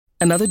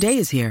Another day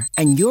is here,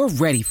 and you're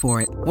ready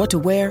for it. What to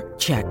wear?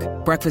 Check.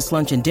 Breakfast,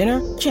 lunch, and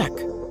dinner? Check.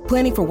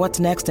 Planning for what's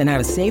next and how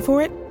to save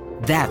for it?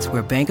 That's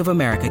where Bank of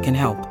America can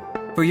help.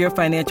 For your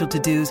financial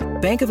to-dos,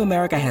 Bank of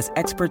America has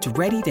experts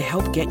ready to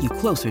help get you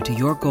closer to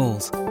your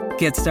goals.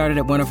 Get started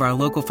at one of our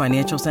local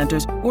financial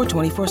centers or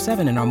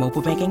 24/7 in our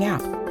mobile banking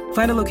app.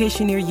 Find a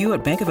location near you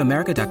at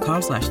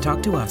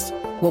bankofamerica.com/talktous.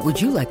 What would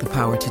you like the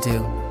power to do?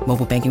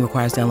 Mobile banking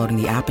requires downloading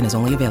the app and is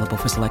only available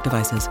for select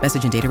devices.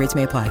 Message and data rates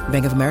may apply.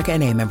 Bank of America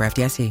N.A., member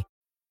FDIC.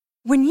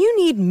 When you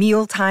need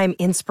mealtime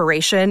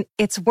inspiration,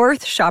 it's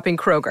worth shopping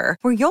Kroger,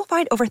 where you'll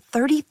find over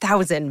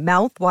 30,000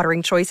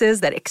 mouth-watering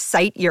choices that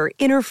excite your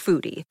inner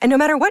foodie. And no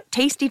matter what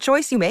tasty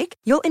choice you make,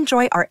 you'll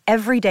enjoy our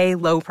everyday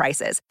low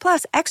prices,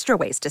 plus extra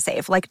ways to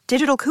save, like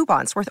digital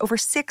coupons worth over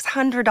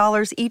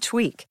 $600 each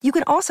week. You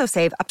can also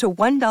save up to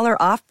 $1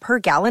 off per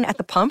gallon at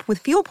the pump with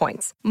fuel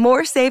points.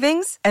 More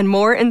savings and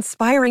more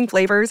inspiring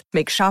flavors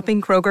make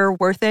shopping Kroger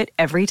worth it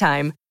every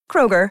time.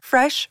 Kroger,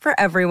 fresh for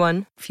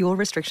everyone. Fuel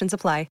restrictions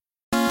apply.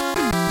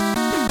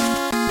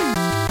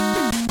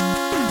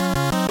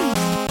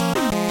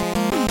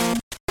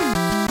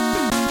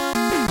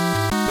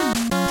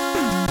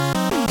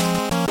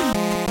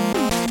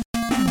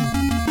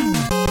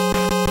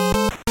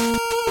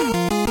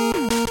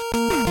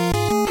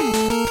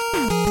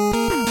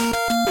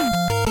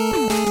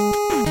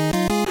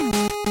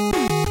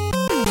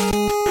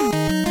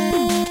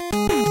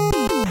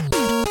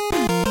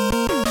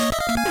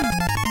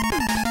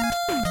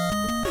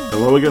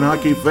 Hello again,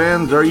 hockey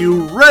fans. Are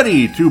you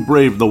ready to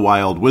brave the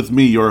wild? With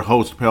me, your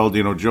host,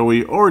 Paladino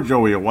Joey, or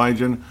Joey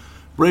Awajan.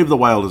 Brave the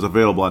Wild is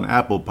available on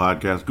Apple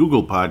Podcasts,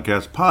 Google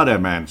Podcasts,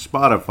 PodMN,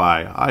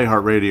 Spotify,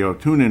 iHeartRadio,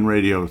 TuneIn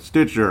Radio,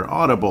 Stitcher,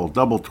 Audible,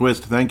 Double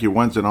Twist. Thank you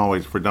once and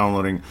always for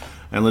downloading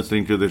and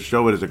listening to this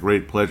show. It is a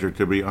great pleasure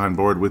to be on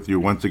board with you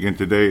once again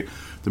today.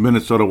 The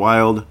Minnesota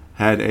Wild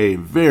had a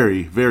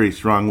very, very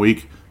strong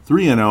week,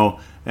 3-0,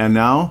 and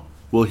now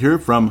we'll hear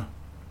from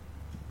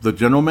the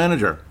general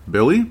manager,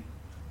 Billy.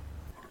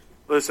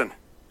 Listen,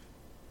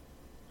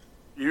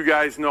 you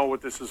guys know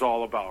what this is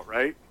all about,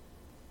 right?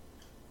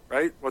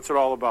 Right? What's it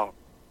all about?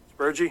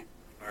 Spurgey?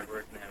 Hard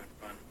work and having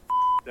fun.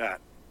 That.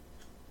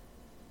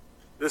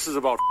 This is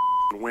about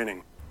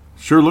winning.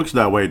 Sure looks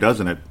that way,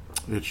 doesn't it?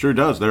 It sure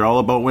does. They're all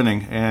about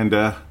winning, and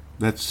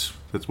that's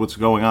what's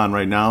going on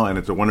right now, and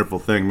it's a wonderful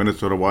thing.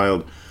 Minnesota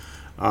Wild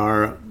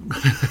are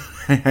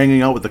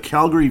hanging out with the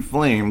Calgary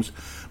Flames.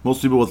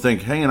 Most people will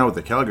think, hanging out with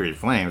the Calgary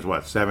Flames,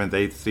 what, 7th,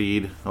 8th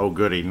seed? Oh,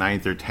 goody,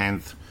 9th or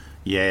 10th.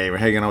 Yay, we're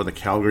hanging out with the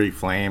Calgary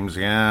Flames.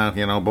 Yeah,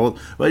 you know, both.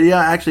 But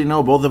yeah, actually,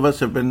 no, both of us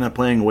have been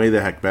playing way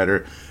the heck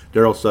better.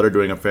 Daryl Sutter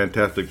doing a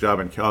fantastic job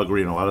in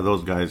Calgary, and a lot of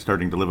those guys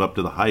starting to live up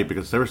to the hype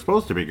because they were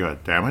supposed to be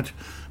good, damn it.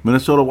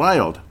 Minnesota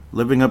Wild,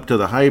 living up to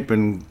the hype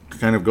and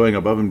kind of going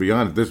above and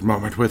beyond at this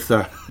moment with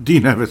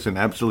Dean Evason,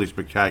 absolutely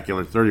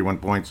spectacular, 31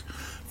 points.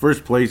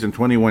 First place in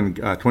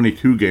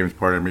 22 games,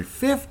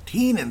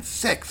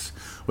 15-6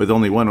 with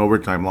only one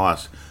overtime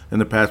loss. In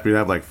the past, we'd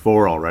have like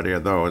 4 already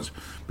of those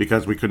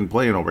because we couldn't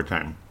play in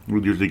overtime.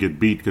 We'd usually get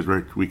beat because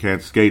we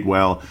can't skate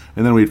well,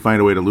 and then we'd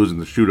find a way to lose in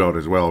the shootout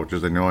as well, which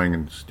is annoying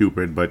and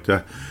stupid.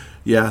 But,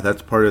 yeah,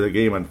 that's part of the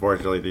game,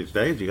 unfortunately, these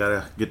days. You got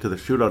to get to the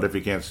shootout if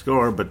you can't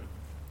score, but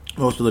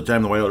most of the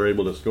time the Wild are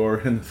able to score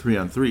in the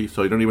 3-on-3,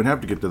 so you don't even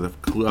have to get to the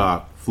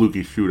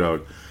fluky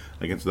shootout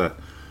against the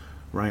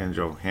Ryan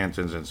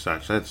Johanssons and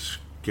such. Let's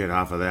get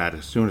off of that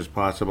as soon as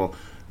possible.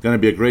 Going to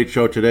be a great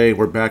show today.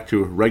 We're back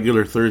to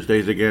regular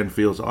Thursdays again.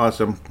 Feels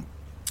awesome.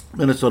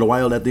 Minnesota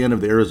Wild at the end of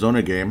the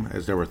Arizona game,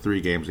 as there were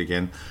 3 games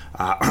again.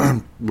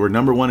 We're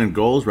number 1 in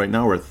goals. Right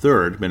now we're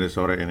 3rd,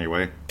 Minnesota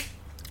anyway.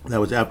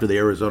 That was after the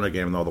Arizona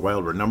game, though. The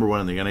Wild were number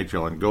 1 in the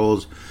NHL in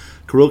goals.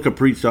 Kirill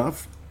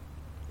Kaprizov,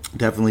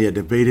 definitely a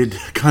debated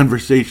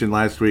conversation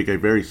last week, a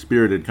very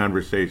spirited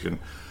conversation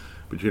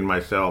between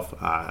myself,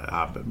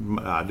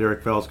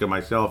 Derek Felska,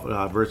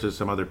 myself, versus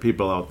some other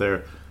people out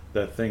there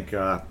that think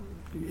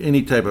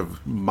any type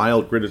of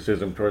mild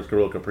criticism towards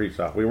Kirill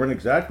Kaprizov. We weren't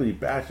exactly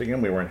bashing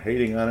him. We weren't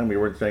hating on him. We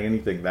weren't saying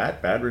anything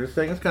that bad. We're just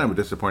saying it's kind of a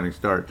disappointing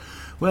start.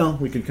 Well,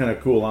 we can kind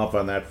of cool off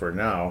on that for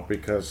now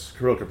because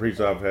Kirill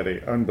Kaprizov had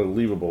an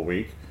unbelievable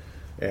week.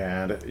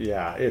 And,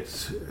 yeah,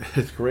 it's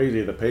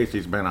crazy the pace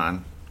he's been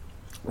on.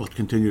 We'll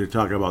continue to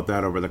talk about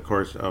that over the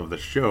course of the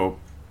show.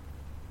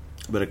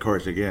 But, of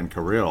course, again,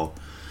 Kirill,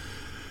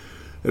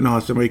 an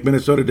awesome week.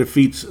 Minnesota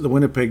defeats the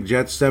Winnipeg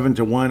Jets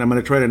 7-1. I'm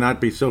going to try to not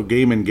be so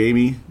game and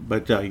gamey,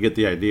 but you get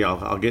the idea.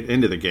 I'll get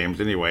into the games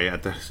anyway.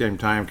 At the same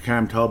time,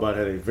 Cam Talbot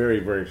had a very,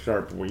 very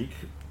sharp week.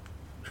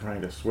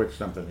 Trying to switch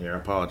something here. I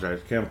apologize.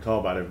 Cam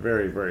Talbot had a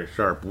very, very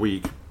sharp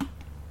week,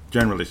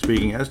 generally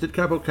speaking, as did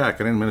Kaapo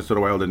Kähkönen.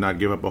 Minnesota Wild did not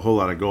give up a whole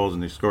lot of goals,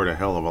 and they scored a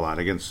hell of a lot.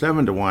 Against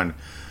 7-1,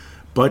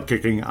 butt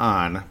kicking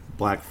on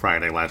Black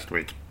Friday last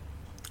week.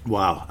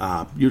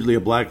 Wow. Usually a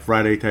Black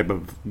Friday type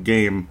of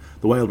game,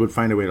 the Wild would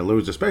find a way to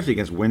lose, especially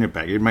against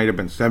Winnipeg. It might have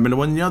been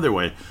 7-1 the other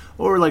way,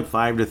 or like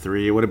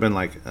 5-3. It would have been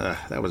like,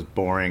 that was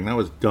boring. That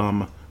was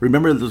dumb.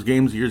 Remember those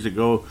games years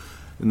ago,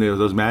 and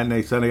those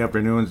matinee Sunday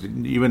afternoons,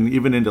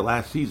 even into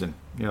last season,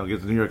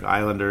 against the New York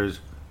Islanders,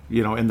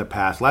 in the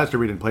past. Last year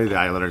we didn't play the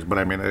Islanders, but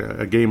I mean,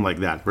 a game like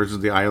that versus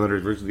the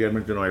Islanders versus the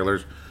Edmonton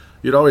Oilers,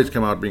 you'd always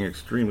come out being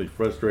extremely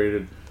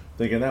frustrated,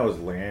 thinking that was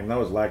lame, that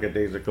was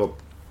lackadaisical.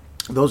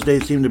 Those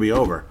days seem to be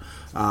over.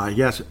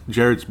 Yes,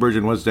 Jared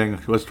Spurgeon was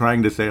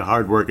trying to say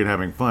hard work and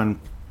having fun,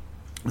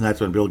 and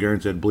that's when Bill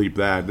Guerin said, bleep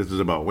that, this is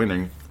about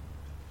winning.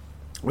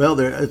 Well,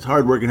 it's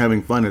hard work and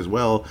having fun as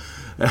well,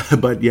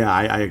 but yeah,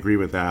 I agree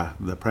with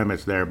the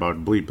premise there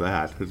about bleep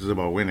that. This is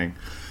about winning.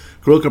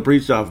 Kirill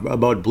Kaprizov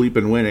about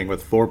bleeping winning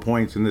with 4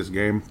 points in this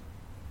game.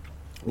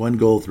 1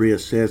 goal, 3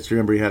 assists.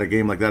 Remember, he had a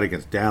game like that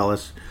against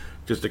Dallas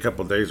just a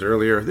couple days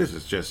earlier. This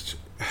is just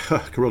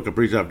Kirill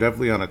Kaprizov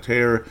definitely on a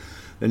tear.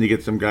 Then you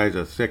get some guys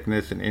with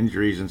sickness and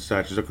injuries and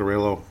such.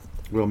 Zuccarello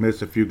will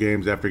miss a few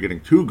games after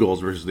getting 2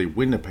 goals versus the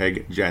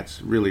Winnipeg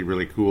Jets. Really,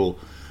 really cool,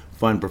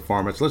 fun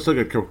performance. Let's look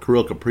at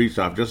Kirill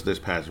Kaprizov just this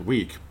past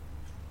week,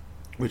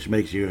 which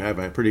makes you have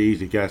a pretty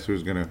easy guess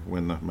who's going to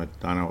win the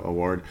Madonna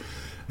Award.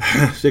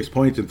 6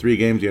 points in 3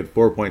 games. He had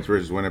 4 points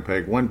versus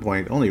Winnipeg. 1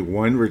 point, only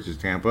 1 versus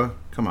Tampa.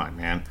 Come on,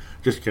 man.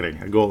 Just kidding.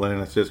 A goal and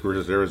an assist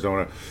versus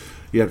Arizona.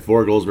 He had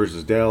 4 goals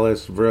versus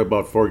Dallas for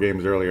about 4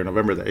 games earlier,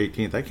 November the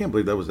 18th. I can't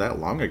believe that was that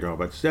long ago,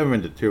 but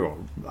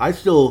 7-2. I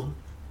still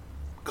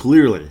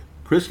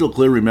crystal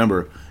clear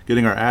remember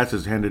getting our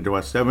asses handed to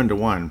us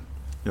 7-1.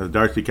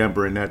 Darcy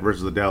Kemper and net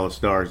versus the Dallas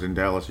Stars in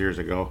Dallas years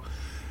ago.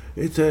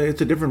 It's a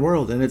different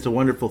world, and it's a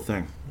wonderful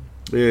thing.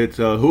 It's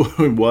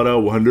what a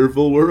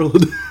wonderful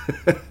world.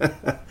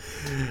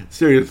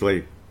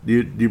 Seriously, do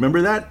you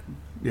remember that?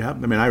 Yeah, I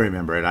mean, I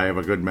remember it. I have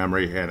a good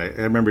memory, and I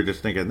remember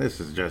just thinking, this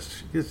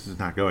is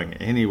not going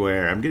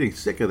anywhere. I'm getting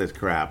sick of this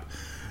crap.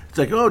 It's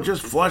like, oh,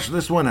 just flush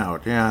this one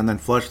out, yeah, and then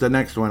flush the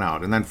next one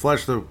out, and then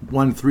flush the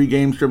 3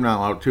 games from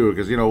now out too,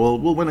 because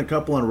we'll win a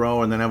couple in a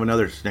row and then have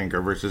another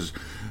stinker versus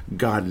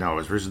God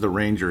knows versus the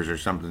Rangers or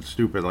something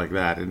stupid like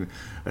that, and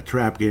a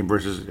trap game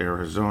versus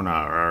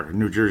Arizona or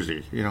New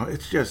Jersey. It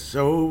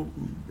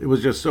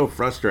was just so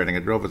frustrating.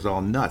 It drove us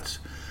all nuts.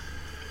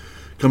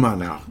 Come on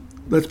now.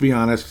 Let's be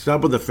honest.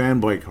 Stop with the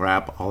fanboy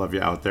crap, all of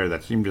you out there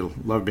that seem to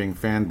love being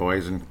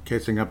fanboys and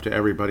kissing up to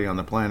everybody on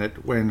the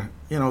planet when,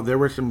 there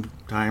were some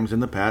times in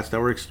the past that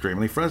were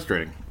extremely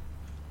frustrating.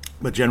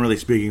 But generally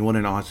speaking, what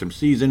an awesome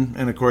season.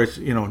 And of course,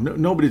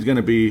 nobody's going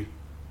to be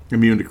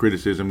immune to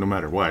criticism no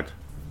matter what.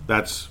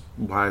 That's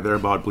why they're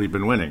about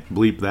bleeping winning.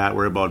 Bleep that,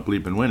 we're about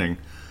bleeping winning.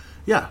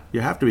 Yeah,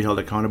 you have to be held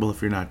accountable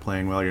if you're not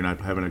playing well, you're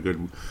not having a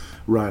good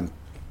run.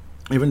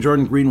 Even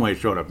Jordan Greenway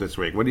showed up this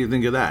week. What do you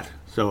think of that?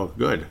 So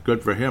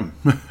good for him.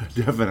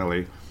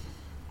 Definitely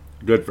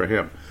good for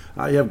him.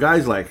 You have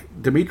guys like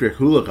Dmitry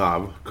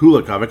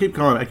Kulikov.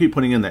 I keep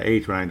putting in the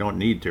H when I don't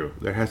need to.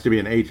 There has to be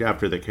an H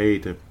after the K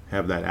to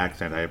have that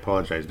accent. I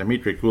apologize.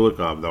 Dmitry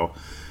Kulikov, though,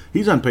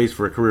 he's on pace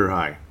for a career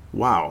high.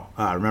 Wow.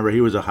 Remember,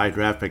 he was a high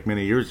draft pick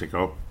many years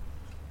ago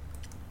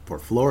for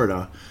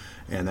Florida.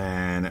 And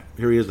then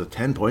here he is with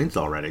 10 points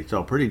already.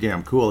 So pretty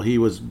damn cool. He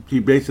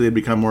basically had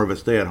become more of a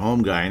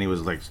stay-at-home guy, and he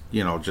was like,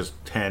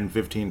 just 10,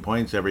 15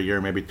 points every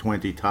year, maybe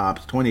 20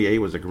 tops. 28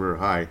 was a career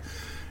high.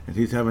 And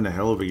he's having a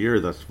hell of a year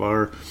thus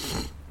far.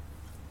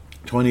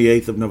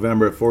 28th of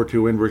November, a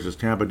 4-2 win versus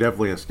Tampa.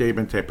 Definitely a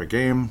statement type of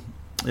game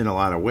in a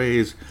lot of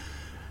ways.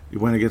 You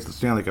went against the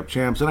Stanley Cup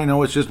champs. And I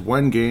know it's just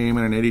one game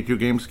and an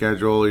 82-game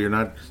schedule. You're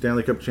not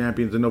Stanley Cup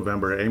champions in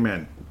November.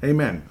 Amen.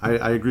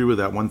 I agree with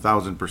that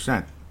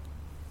 1,000%.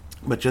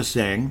 But just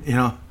saying,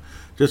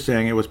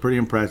 it was pretty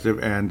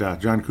impressive. And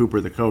John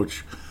Cooper, the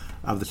coach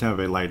of the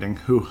Tampa Bay Lightning,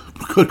 who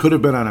could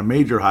have been on a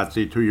major hot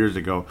seat 2 years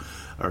ago,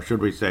 or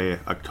should we say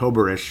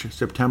October-ish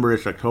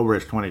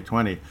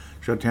 2020,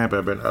 should Tampa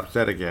have been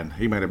upset again.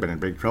 He might have been in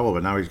big trouble,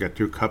 but now he's got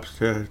 2 cups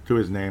to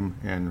his name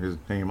and his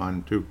name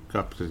on 2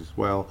 cups as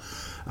well.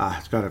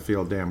 It's got to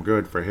feel damn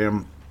good for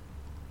him.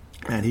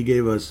 And he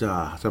gave us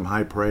some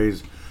high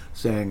praise,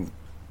 saying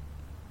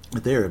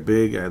that they're a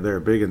big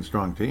and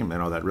strong team,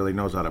 that really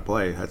knows how to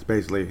play. That's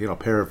basically,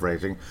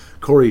 paraphrasing.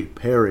 Corey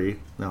Perry,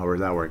 now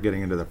we're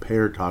getting into the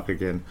pear talk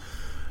again,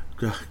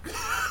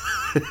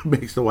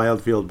 makes the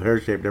wild field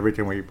pear-shaped every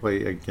time we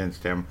play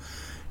against him.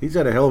 He's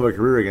had a hell of a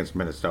career against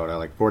Minnesota,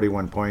 like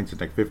 41 points in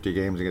like 50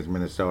 games against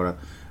Minnesota,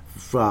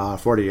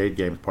 48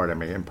 games,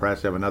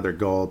 impressive. Another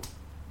goal,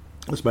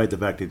 despite the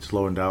fact he's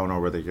slowing down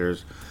over the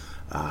years.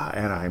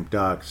 Anaheim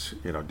Ducks,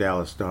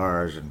 Dallas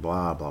Stars, and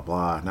blah, blah,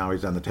 blah. Now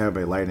he's on the Tampa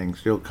Bay Lightning,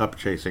 still cup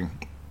chasing.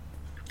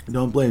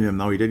 Don't blame him,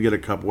 though. He did get a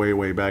cup way,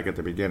 way back at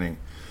the beginning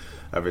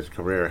of his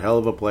career. Hell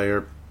of a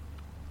player.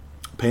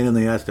 Pain in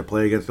the ass to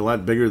play against, a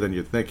lot bigger than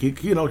you think.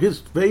 His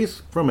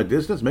face from a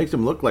distance makes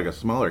him look like a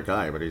smaller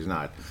guy, but he's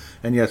not.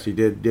 And yes, he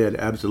did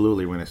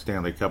absolutely win a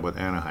Stanley Cup with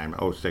Anaheim,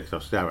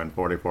 06-07,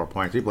 44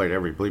 points. He played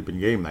every bleeping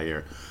game that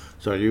year.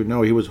 So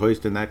he was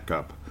hoisting that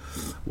cup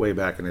way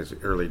back in his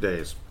early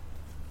days.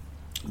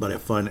 But a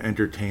fun,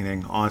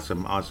 entertaining,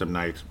 awesome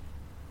night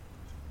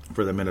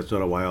for the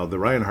Minnesota Wild. The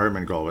Ryan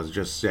Hartman goal was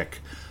just sick.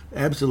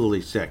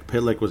 Absolutely sick.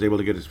 Pitlick was able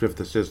to get his 5th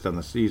assist on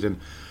the season.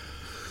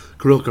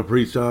 Kirill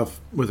Kaprizov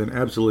with an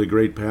absolutely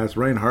great pass.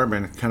 Ryan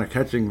Hartman kind of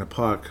catching the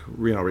puck,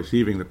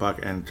 receiving the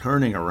puck and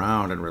turning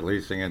around and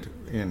releasing it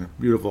in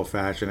beautiful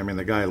fashion. I mean,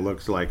 the guy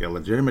looks like a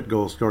legitimate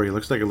goal scorer. He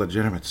looks like a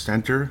legitimate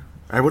center.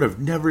 I would have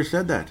never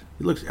said that.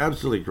 He looks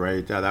absolutely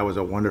great. That was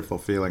a wonderful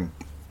feeling.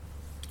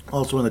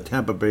 Also in the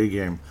Tampa Bay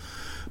game,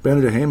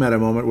 Brandon Duhaime had a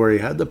moment where he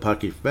had the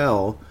puck, he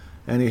fell,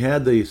 and he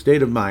had the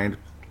state of mind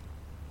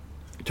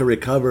to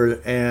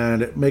recover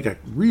and make a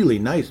really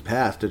nice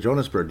pass to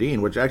Jonas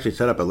Brodin, which actually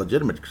set up a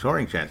legitimate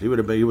scoring chance. He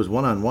was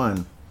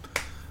one-on-one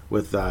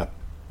with our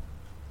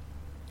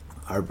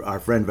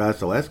friend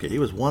Vasilevsky. He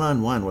was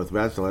one-on-one with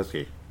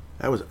Vasilevsky.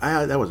 That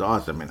was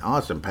awesome. An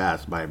awesome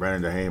pass by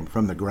Brandon Duhaime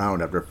from the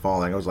ground after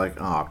falling. I was like,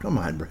 oh, come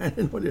on,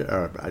 Brandon.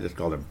 I just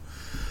called him.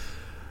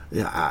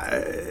 Yeah,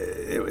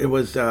 it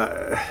was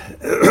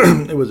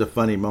it was a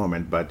funny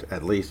moment, but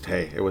at least,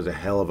 hey, it was a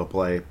hell of a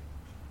play.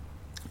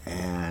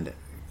 And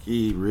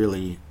he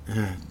really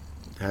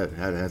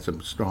had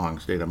some strong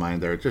state of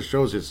mind there. It just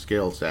shows his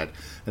skill set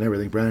and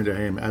everything. Brandon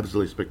Duhaime,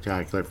 absolutely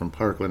spectacular from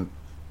Parkland.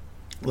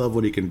 Love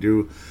what he can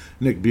do.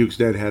 Nick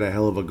Bukestad had a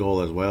hell of a goal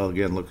as well.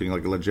 Again, looking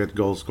like a legit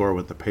goal scorer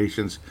with the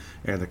patience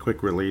and the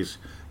quick release,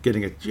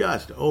 getting it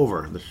just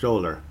over the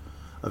shoulder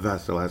of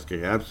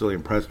Vasilevsky. Absolutely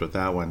impressed with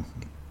that one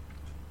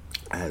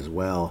as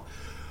well.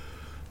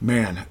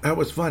 Man, that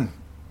was fun.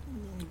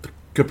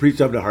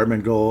 Kaprizov to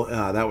Hartman goal,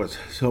 that was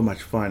so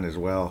much fun as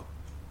well.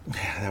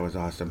 That was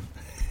awesome.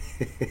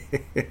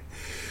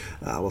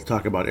 We'll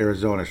talk about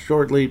Arizona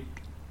shortly.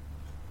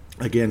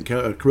 Again,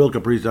 Kirill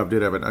Kaprizov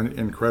did have an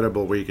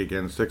incredible week.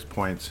 Again, 6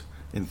 points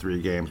in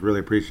 3 games. Really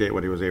appreciate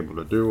what he was able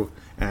to do.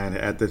 And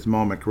at this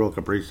moment, Kirill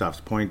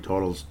Kaprizov's point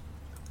totals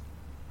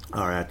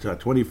are at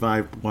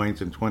 25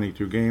 points in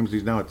 22 games.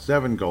 He's now at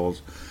 7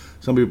 goals.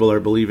 Some people are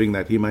believing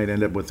that he might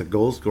end up with a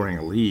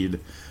goal-scoring lead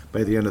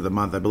by the end of the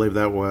month. I believe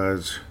that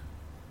was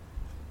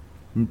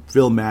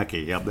Phil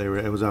Mackey. Yep,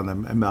 it was on the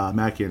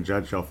Mackey and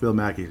Judd show. Phil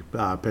Mackey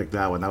picked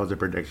that one. That was a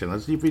prediction.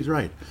 Let's see if he's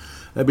right.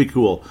 That'd be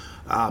cool.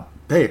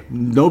 Hey,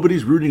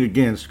 nobody's rooting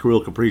against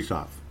Kirill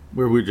Kaprizov.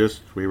 We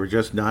were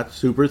just not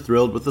super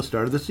thrilled with the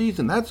start of the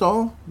season. That's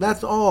all.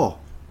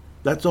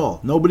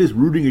 Nobody's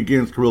rooting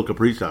against Kirill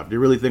Kaprizov. Do you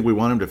really think we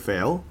want him to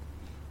fail?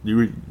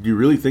 Do you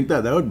really think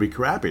that? That would be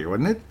crappy,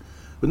 wouldn't it?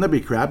 Wouldn't that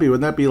be crappy?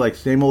 Wouldn't that be like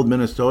same old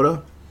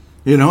Minnesota?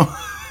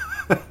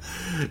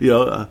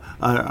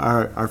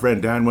 Our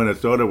friend Dan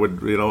Minnesota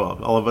would,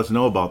 all of us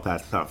know about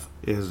that stuff.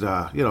 Is,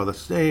 the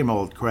same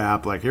old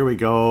crap. Like, here we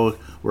go.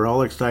 We're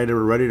all excited.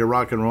 We're ready to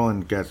rock and roll.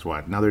 And guess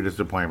what? Another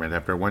disappointment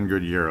after one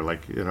good year.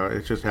 Like,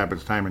 it just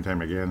happens time and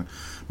time again.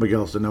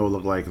 Miguel Sano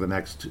looked like the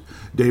next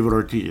David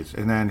Ortiz.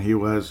 And then he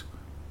was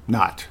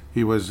not.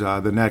 He was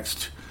the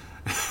next,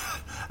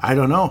 I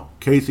don't know,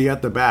 Casey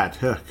at the bat.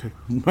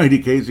 Mighty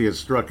Casey has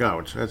struck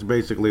out. That's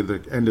basically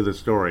the end of the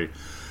story.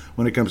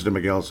 When it comes to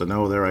Miguel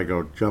Sano, there I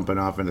go, jumping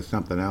off into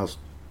something else.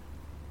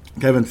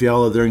 Kevin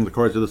Fiala, during the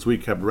course of this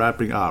week, kept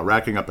racking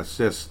up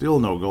assists. Still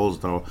no goals,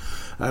 though.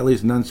 At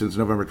least none since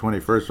November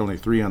 21st, only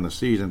 3 on the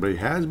season. But he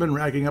has been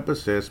racking up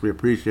assists. We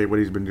appreciate what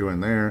he's been doing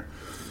there.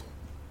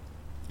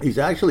 He's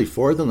actually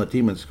 4th on the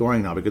team in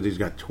scoring now because he's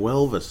got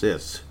 12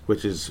 assists,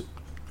 which is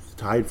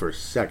tied for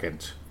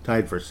second.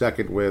 Tied for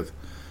second with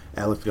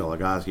Alex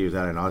Goligoski, who's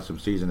had an awesome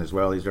season as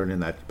well. He's earning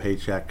that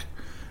paycheck.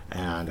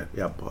 And,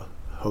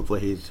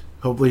 hopefully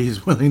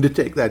he's willing to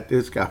take that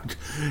discount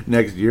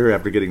next year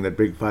after getting that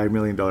big $5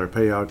 million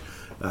payout,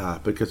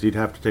 because he'd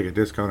have to take a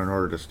discount in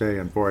order to stay,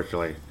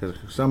 unfortunately.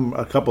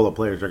 A couple of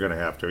players are going to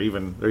have to.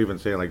 They're even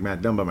saying like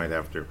Matt Dumba might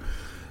have to,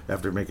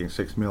 after making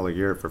 $6 million a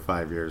year for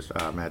 5 years.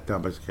 Matt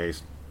Dumba's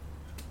case,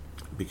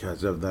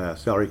 because of the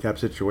salary cap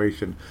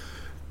situation.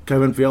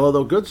 Kevin Fiala,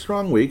 though, good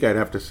strong week, I'd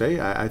have to say.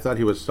 I thought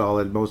he was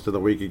solid most of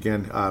the week.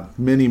 Again,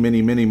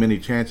 many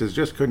chances.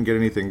 Just couldn't get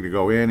anything to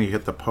go in. He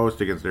hit the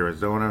post against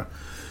Arizona.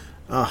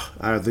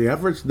 The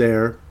effort's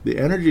there, the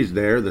energy's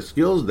there, the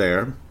skill's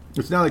there.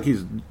 It's not like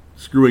he's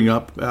screwing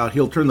up.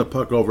 He'll turn the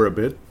puck over a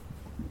bit,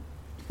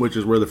 which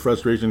is where the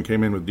frustration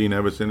came in with Dean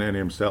Evison and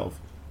himself.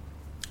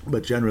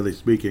 But generally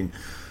speaking,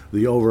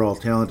 the overall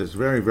talent is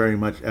very, very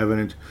much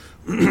evident.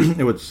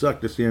 It would suck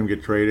to see him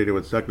get traded. It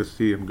would suck to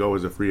see him go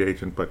as a free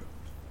agent, but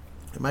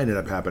it might end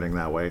up happening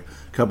that way.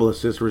 A couple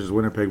assists versus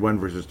Winnipeg, 1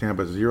 versus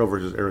Tampa, 0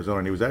 versus Arizona,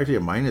 and he was actually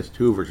a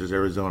 -2 versus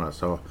Arizona,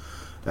 so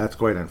that's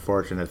quite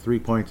unfortunate. 3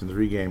 points in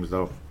 3 games,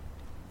 though,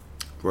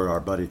 for our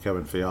buddy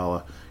Kevin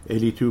Fiala.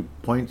 82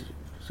 point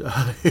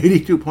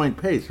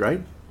pace,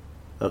 right?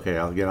 Okay,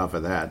 I'll get off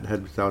of that.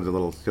 That sounds a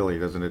little silly,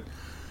 doesn't it?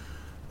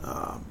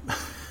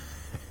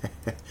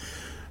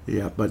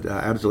 Yeah, but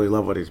absolutely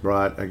love what he's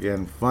brought.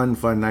 Again, fun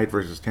night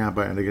versus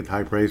Tampa, and to get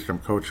high praise from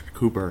Coach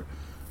Cooper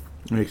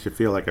makes you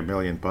feel like $1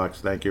 million.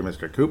 Thank you,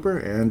 Mr. Cooper,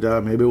 and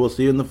maybe we'll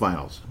see you in the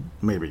finals.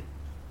 Maybe.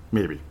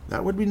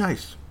 That would be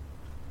nice.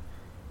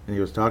 And he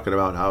was talking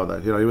about how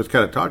that, he was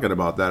kind of talking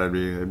about that.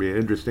 It'd be an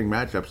interesting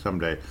matchup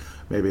someday,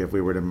 maybe if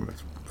we were to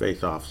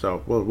face off.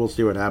 So we'll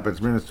see what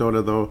happens.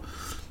 Minnesota, though,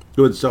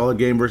 good solid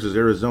game versus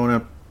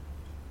Arizona.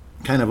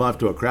 kind of off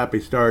to a crappy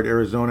start.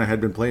 Arizona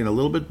had been playing a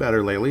little bit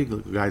better lately.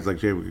 Guys like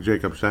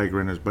Jacob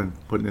Sygren has been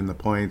putting in the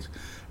points,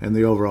 and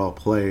the overall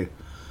play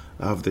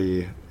of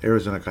the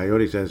Arizona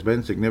Coyotes has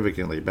been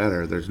significantly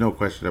better. There's no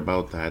question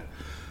about that.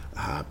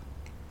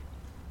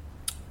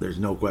 There's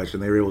no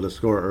question. They were able to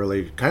score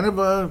early. Kind of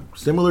a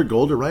similar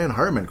goal to Ryan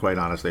Hartman, quite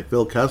honestly.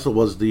 Phil Kessel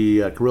was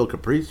the Kirill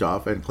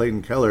Kaprizov, and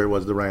Clayton Keller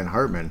was the Ryan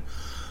Hartman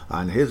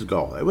on his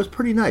goal. It was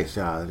pretty nice.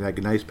 Like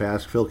a nice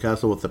pass. Phil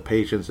Kessel with the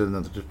patience and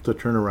the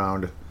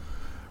turnaround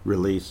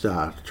release,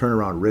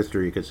 turnaround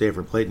wrister, you could say,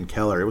 from Clayton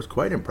Keller. It was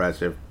quite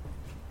impressive.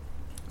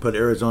 Put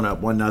Arizona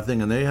up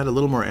 1-0, and they had a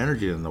little more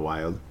energy than the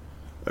Wild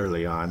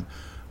early on.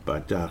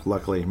 But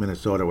luckily,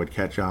 Minnesota would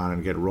catch on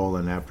and get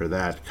rolling after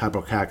that.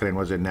 Kaapo Kähkönen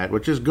was in net,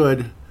 which is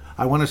good.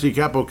 I want to see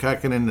Kaapo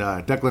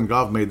Kähkönen. Declan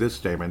Goff made this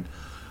statement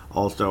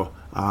also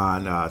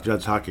on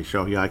Judd's Hockey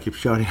Show. Yeah, I keep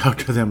shouting out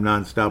to them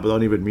nonstop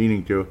without even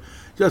meaning to.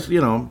 Just,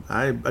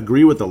 I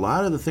agree with a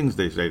lot of the things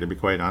they say, to be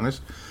quite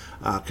honest.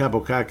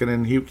 Kaapo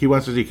Kähkönen, he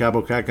wants to see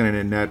Kaapo Kähkönen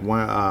in net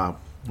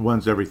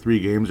once every 3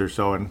 games or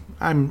so, and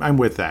I'm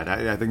with that.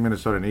 I think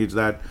Minnesota needs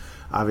that.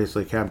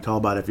 Obviously, Cam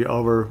Talbot, if you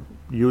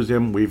overuse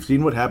him, we've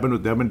seen what happened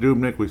with Devin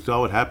Dubnyk. We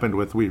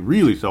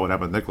really saw what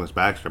happened with Nicholas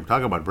Backstrom.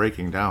 Talk about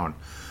breaking down.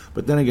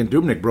 But then again,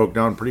 Dubnyk broke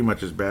down pretty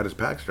much as bad as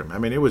Backstrom. I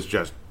mean, it was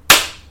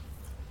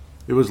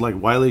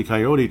like Wile E.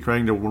 Coyote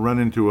trying to run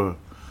into a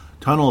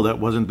tunnel that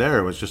wasn't there.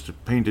 It was just a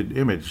painted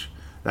image.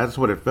 That's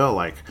what it felt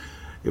like.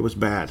 It was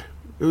bad.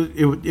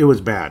 It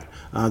was bad.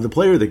 The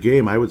player of the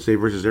game, I would say,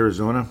 versus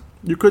Arizona,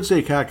 you could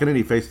say Kähkönen.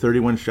 He faced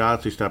 31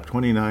 shots. He stopped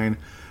 29.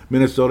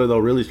 Minnesota, though,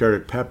 really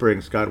started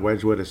peppering Scott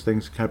Wedgwood as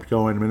things kept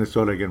going.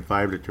 Minnesota, again,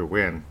 5-2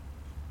 win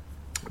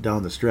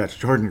down the stretch.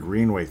 Jordan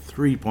Greenway,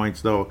 3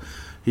 points, though.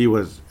 He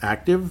was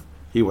active.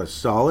 He was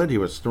solid. He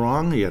was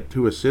strong. He had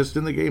 2 assists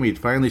in the game. He'd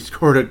finally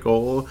scored a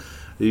goal.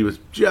 He was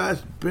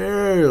just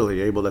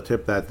barely able to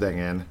tip that thing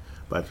in.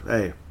 But,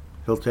 hey,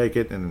 he'll take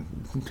it,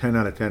 and 10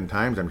 out of 10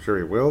 times, I'm sure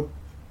he will.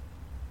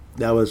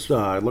 That was,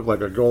 it looked like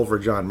a goal for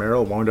John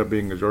Merrill. Wound up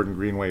being a Jordan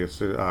Greenway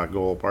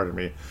goal,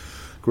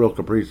 Kirill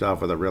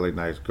Kaprizov with a really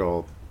nice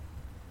goal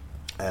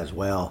as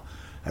well.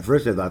 At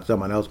first I thought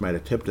someone else might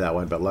have tipped that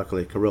one, but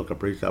luckily Kirill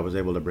Kaprizov was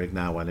able to bring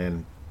that one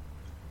in.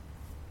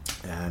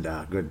 And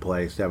good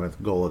play,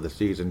 7th goal of the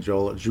season.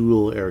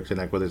 Joel Eriksson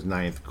with his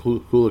 9th.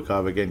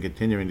 Kulikov again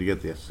continuing to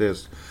get the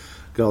assist.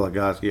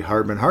 Goligoski,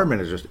 Hartman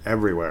is just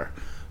everywhere.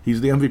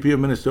 He's the MVP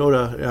of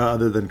Minnesota,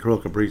 other than Kirill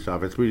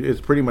Kaprizov.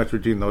 It's pretty much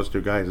between those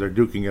 2 guys. They're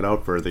duking it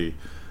out for the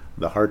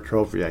Hart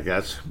Trophy, I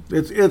guess.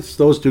 It's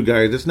those 2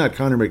 guys. It's not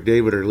Connor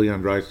McDavid or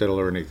Leon Draisaitl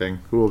or anything,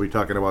 who we'll be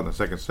talking about in the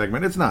second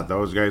segment. It's not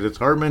those guys. It's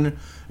Hartman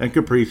and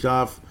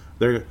Kaprizov.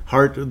 The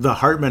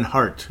Hartman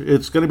Hart.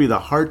 It's going to be the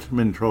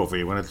Hartman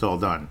Trophy when it's all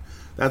done.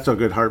 That's how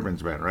good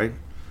Hartman's been, right?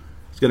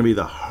 It's going to be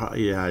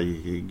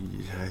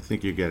I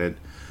think you get it.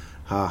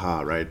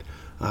 Right.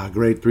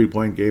 Great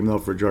 3-point game, though,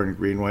 for Jordan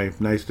Greenway.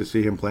 Nice to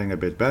see him playing a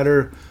bit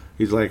better.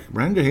 He's like,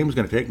 Ryan Gahame's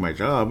going to take my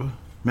job.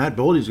 Matt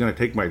Boldy's going to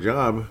take my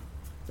job.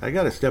 I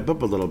got to step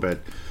up a little bit.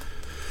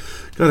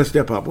 Got to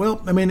step up.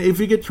 Well, I mean, if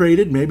you get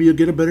traded, maybe you'll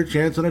get a better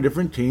chance on a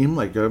different team.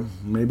 Like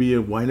maybe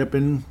you wind up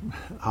in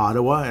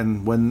Ottawa,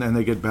 and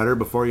they get better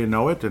before you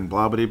know it, and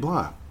blah, blah,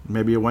 blah.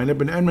 Maybe you wind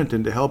up in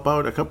Edmonton to help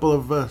out a couple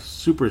of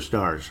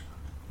superstars.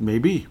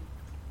 Maybe.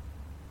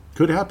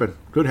 Could happen.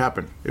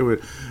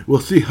 We'll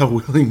see how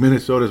willing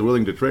Minnesota's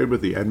willing to trade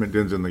with the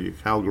Edmontons and the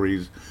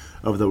Calgarys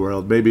of the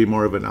world. Maybe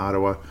more of an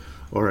Ottawa,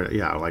 or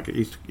like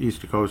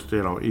East Coast,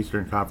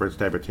 Eastern Conference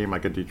type of team,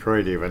 like a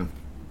Detroit even,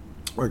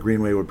 where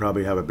Greenway would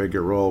probably have a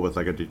bigger role with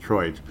like a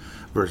Detroit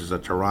versus a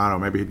Toronto.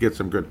 Maybe he'd get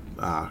some good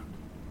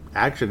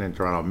action in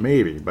Toronto,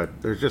 maybe,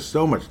 but there's just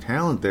so much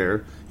talent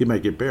there, he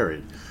might get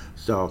buried.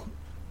 So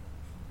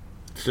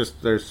it's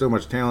just, there's so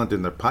much talent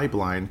in the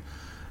pipeline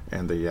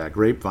and the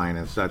grapevine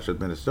and such at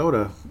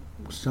Minnesota.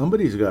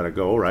 Somebody's got to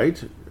go,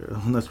 right?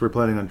 Unless we're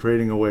planning on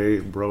trading away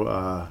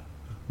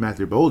Matt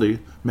Boldy.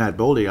 I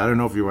don't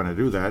know if you want to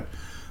do that.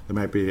 That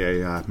might be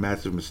a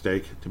massive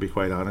mistake, to be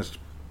quite honest.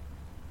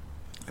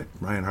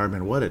 Ryan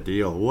Hartman, what a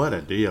deal.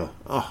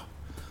 Oh,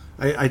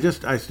 I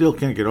still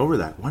can't get over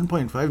that.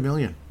 $1.5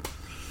 million.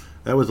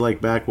 That was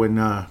like back when,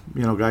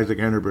 guys like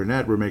Andrew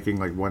Burnett were making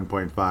like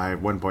 1.5,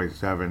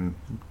 1.7,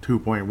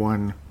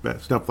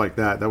 2.1, stuff like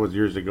that. That was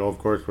years ago, of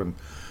course, when,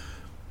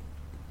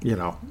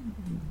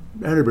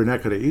 Andrew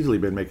Burnett could have easily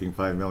been making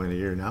 $5 million a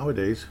year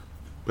nowadays.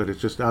 But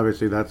it's just,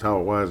 obviously, that's how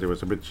it was. It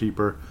was a bit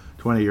cheaper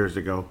 20 years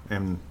ago.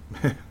 And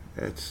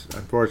it's,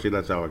 unfortunately,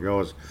 that's how it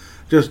goes.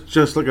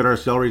 Just look at our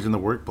salaries in the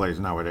workplace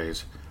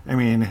nowadays. I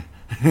mean,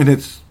 and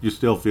you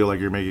still feel like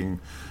you're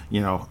making,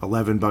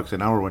 $11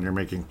 an hour when you're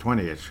making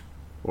 20-ish,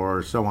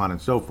 or so on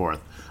and so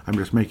forth. I'm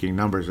just making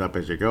numbers up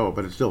as you go,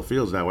 but it still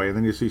feels that way. And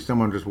then you see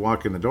someone just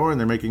walk in the door and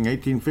they're making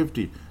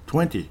 $18.50,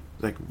 $20.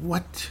 Like,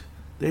 what?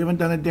 They haven't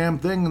done a damn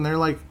thing, and they're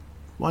like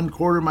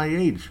 1/4 my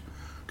age.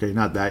 Okay,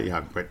 not that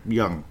young, but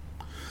young.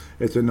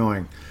 It's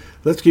annoying.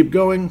 Let's keep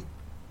going.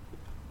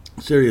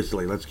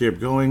 Seriously, let's keep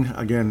going.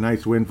 Again,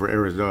 nice win for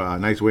Arizona.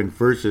 Nice win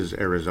versus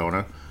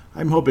Arizona.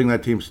 I'm hoping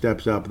that team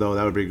steps up, though.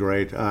 That would be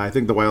great. I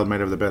think the Wild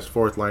might have the best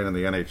fourth line in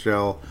the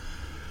NHL.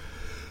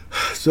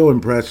 So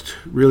impressed,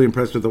 really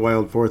impressed with the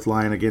Wild fourth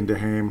line. Again,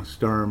 Duhaime,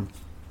 Sturm,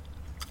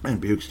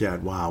 and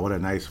Bjugstad. Wow, what a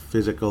nice,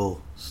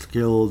 physical,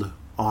 skilled,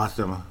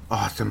 awesome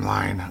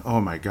line. Oh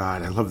my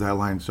God, I love that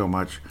line so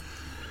much.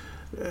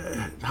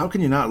 How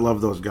can you not love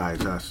those guys?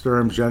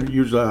 Sturm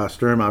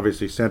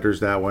obviously centers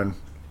that one.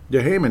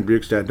 Duhaime and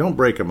Bjugstad, don't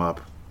break them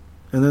up.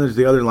 And then there's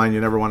the other line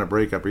you never want to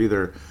break up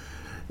either.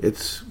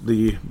 It's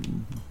the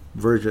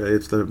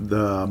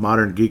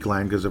modern geek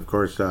line because, of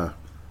course,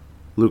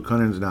 Luke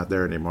Kunin's not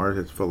there anymore.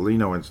 It's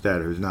Foligno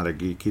instead, who's not a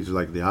geek. He's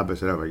like the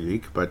opposite of a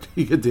geek, but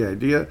you get the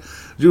idea.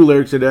 Joel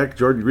Eriksson,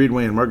 Jordan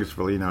Greenway, and Marcus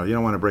Foligno. You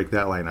don't want to break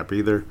that lineup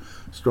either.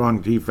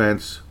 Strong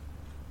defense,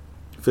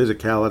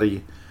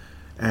 physicality,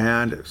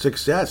 and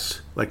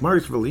success. Like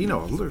Marcus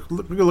Foligno.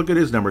 Look at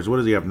his numbers. What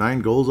does he have?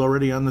 9 goals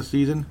already on the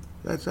season?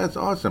 That's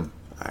awesome.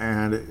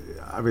 And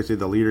obviously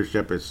the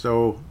leadership is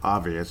so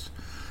obvious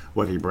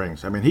what he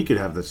brings. I mean, he could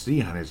have the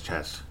C on his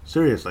chest.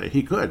 Seriously,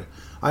 he could.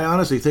 I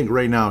honestly think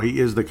right now he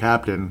is the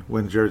captain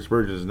when Jared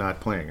Spurgeon is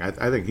not playing. I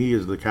think he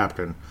is the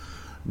captain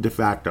de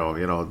facto,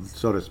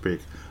 so to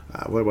speak.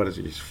 What is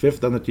he? He's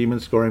 5th on the team in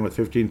scoring with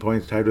 15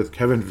 points, tied with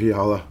Kevin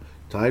Fiala.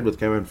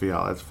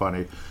 That's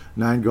funny.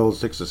 9 goals,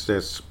 6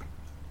 assists.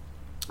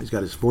 He's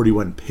got his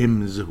 41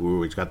 PIMs.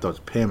 Ooh, he's got those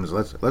PIMs.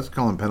 Let's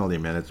call them penalty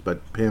minutes,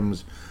 but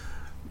PIMs.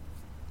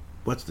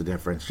 What's the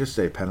difference? Just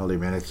say penalty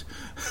minutes.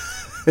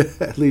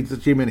 Leads the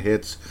team in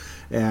hits,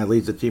 and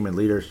leads the team in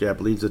leadership,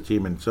 leads the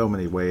team in so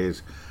many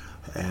ways,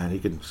 and he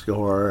can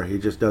score. He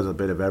just does a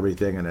bit of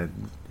everything,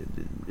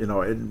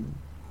 and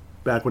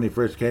back when he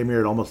first came here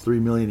at almost $3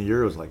 million a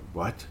year, it was like,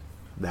 what?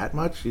 That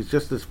much? He's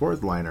just this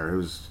fourth liner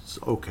who's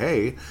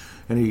okay,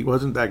 and he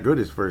wasn't that good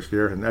his first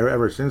year, and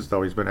ever since,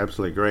 though, he's been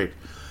absolutely great.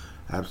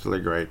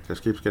 Absolutely great.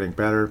 Just keeps getting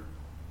better.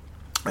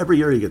 Every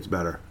year he gets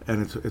better,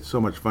 and it's so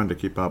much fun to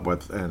keep up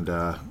with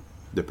and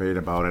debate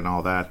about and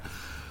all that.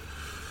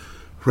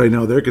 Right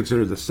now, they're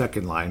considered the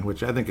second line,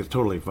 which I think is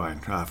totally fine.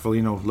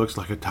 Foligno looks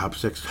like a top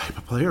 6 type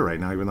of player right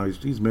now, even though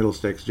he's middle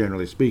six,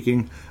 generally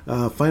speaking.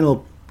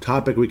 Final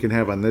topic we can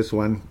have on this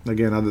one,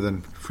 again, other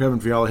than Kevin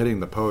Fiala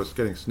hitting the post,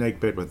 getting snake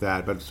bit with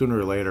that, but sooner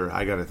or later,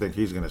 I got to think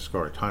he's going to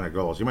score a ton of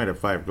goals. He might have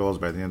 5 goals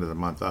by the end of the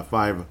month,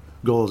 5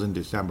 goals in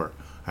December,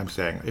 I'm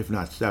saying, if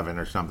not 7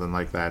 or something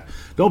like that.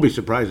 Don't be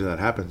surprised if that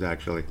happens,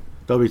 actually.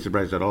 Don't be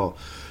surprised at all.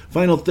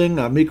 Final thing,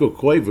 Mikko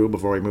Koivu,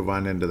 before we move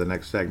on into the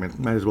next segment,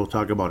 might as well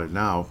talk about it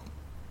now.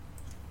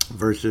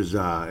 Versus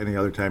any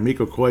other time.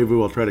 Mikko Koivu,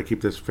 will try to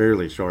keep this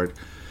fairly short.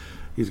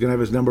 He's going to have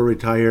his number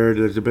retired.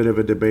 There's a bit of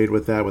a debate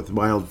with that with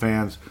Wild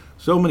fans.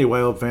 So many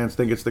Wild fans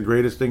think it's the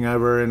greatest thing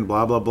ever and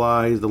blah, blah,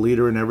 blah. He's the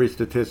leader in every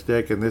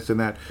statistic and this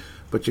and that.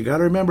 But you got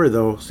to remember,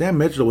 though, Sam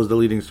Mitchell was the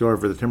leading scorer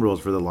for the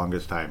Timberwolves for the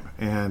longest time.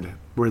 And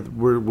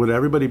would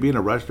everybody be in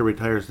a rush to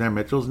retire Sam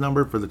Mitchell's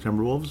number for the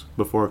Timberwolves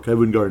before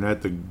Kevin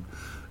Garnett,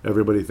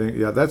 everybody thinks,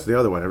 yeah, that's the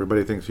other one.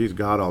 Everybody thinks he's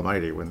God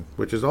Almighty,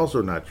 which is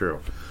also not true.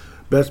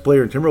 Best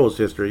player in Timberwolves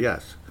history,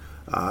 yes.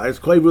 Is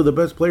Koivu the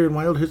best player in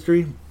Wild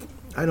history?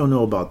 I don't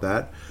know about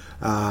that.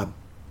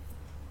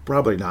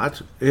 Probably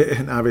not.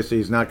 And obviously,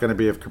 he's not going to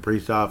be if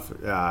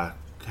Kaprizov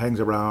hangs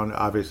around.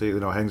 Obviously,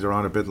 hangs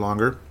around a bit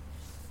longer.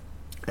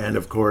 And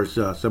of course,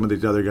 some of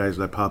these other guys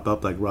that pop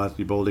up, like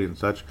Rossi, Boldy, and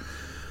such.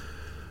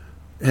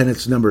 And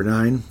it's number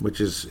 9, which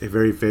is a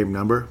very famed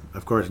number.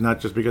 Of course, not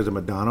just because of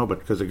Madonna, but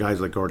because of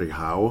guys like Gordie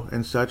Howe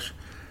and such.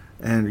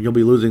 And you'll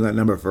be losing that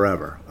number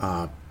forever.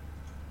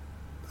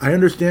 I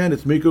understand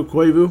it's Mikko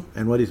Koivu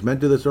and what he's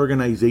meant to this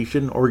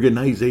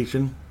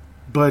organization,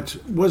 but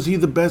was he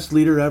the best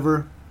leader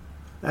ever?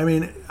 I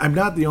mean, I'm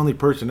not the only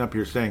person up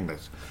here saying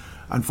this.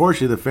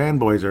 Unfortunately, the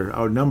fanboys are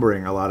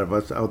outnumbering a lot of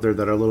us out there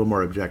that are a little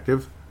more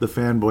objective. The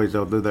fanboys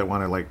out there that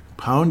want to,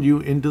 pound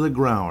you into the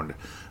ground.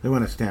 They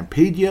want to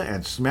stampede you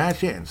and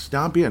smash you and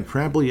stomp you and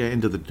trample you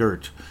into the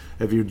dirt.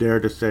 If you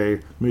dare to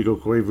say, Mikko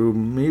Koivu,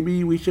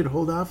 maybe we should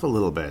hold off a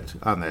little bit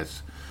on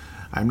this.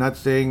 I'm not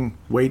saying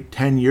wait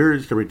 10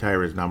 years to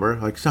retire his number.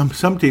 Like some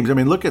teams, I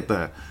mean, look at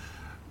the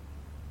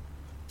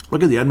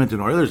Edmonton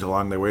Oilers, how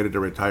long they waited to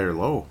retire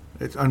Lowe.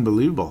 It's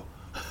unbelievable.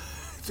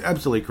 It's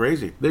absolutely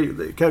crazy.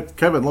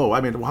 Kevin Lowe, I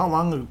mean, how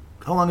long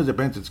has it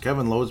been since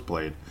Kevin Lowe's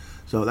played?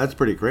 So that's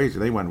pretty crazy.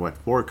 They won,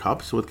 4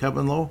 cups with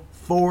Kevin Lowe?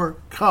 4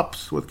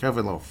 cups with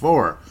Kevin Lowe.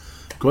 4.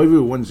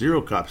 Koivu won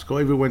 0 cups.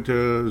 Koivu went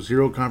to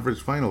 0 conference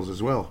finals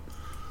as well.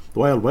 The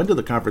Wild went to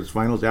the conference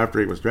finals after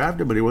he was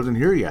drafted, but he wasn't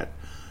here yet.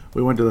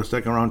 We went to the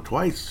second round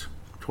twice.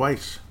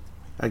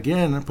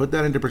 Again, put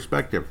that into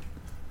perspective.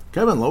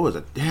 Kevin Lowe was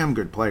a damn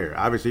good player.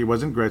 Obviously, he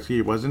wasn't Gretzky,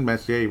 he wasn't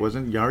Messier, he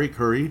wasn't Yari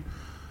Curry,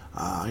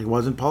 he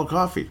wasn't Paul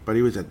Coffey, but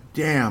he was a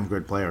damn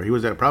good player. He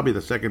was probably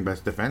the second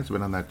best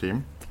defenseman on that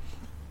team.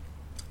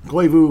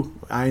 Koivu,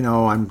 I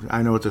know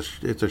it's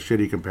a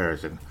shitty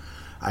comparison.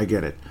 I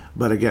get it.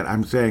 But again,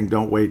 I'm saying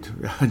don't wait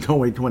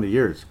 20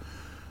 years.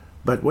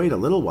 But wait a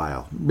little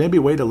while. Maybe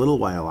wait a little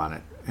while on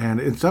it.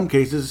 And in some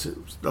cases,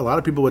 a lot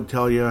of people would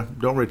tell you,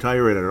 don't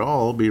retire it at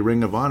all, be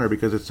Ring of Honor,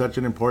 because it's such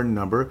an important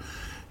number.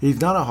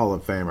 He's not a Hall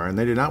of Famer, and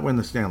they did not win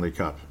the Stanley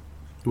Cup.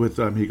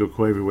 Mikko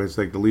Koivu as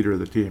like the leader of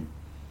the team.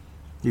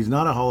 He's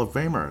not a Hall of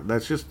Famer.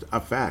 That's just a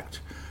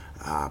fact.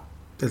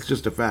 That's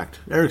just a fact.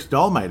 Eric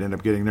Stahl might end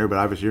up getting there, but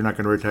obviously you're not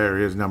going to retire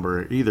his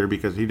number either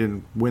because he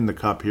didn't win the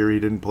cup here. He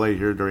didn't play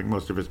here during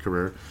most of his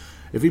career.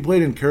 If he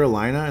played in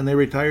Carolina and they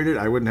retired it,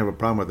 I wouldn't have a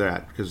problem with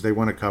that because they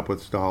won a cup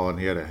with Stahl and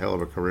he had a hell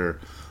of a career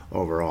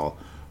overall.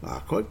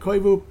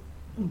 Koivu,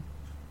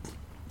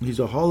 he's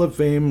a Hall of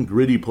Fame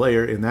gritty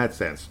player in that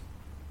sense.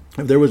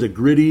 If there was a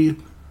gritty,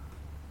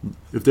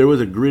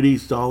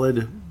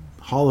 solid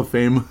Hall of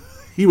Fame,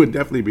 he would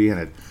definitely be in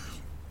it.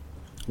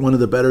 One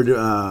of the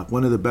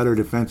better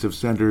defensive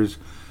centers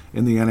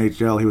in the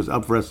NHL. He was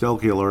up for a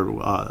Selke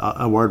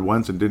award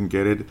once and didn't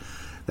get it.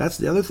 That's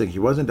the other thing. He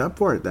wasn't up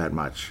for it that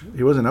much.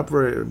 He wasn't up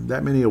for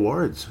that many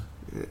awards.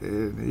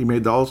 He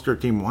made the All-Star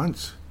team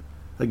once.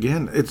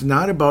 Again, it's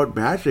not about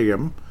bashing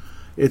him.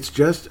 It's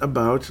just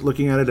about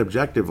looking at it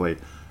objectively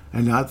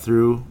and not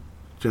through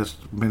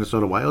just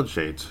Minnesota Wild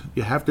shades.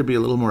 You have to be a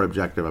little more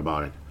objective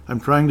about it. I'm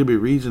trying to be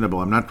reasonable.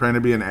 I'm not trying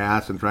to be an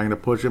ass and trying to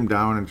push him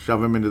down and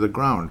shove him into the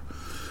ground.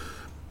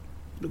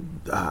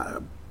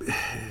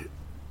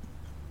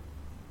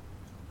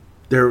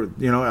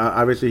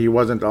 Obviously he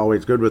wasn't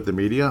always good with the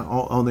media,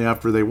 only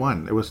after they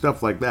won. It was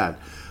stuff like that.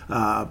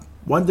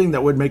 One thing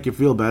that would make you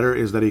feel better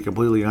is that he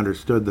completely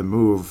understood the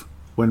move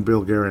when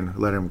Bill Guerin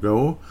let him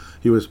go.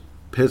 He was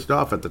pissed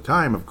off at the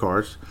time, of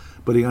course,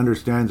 but he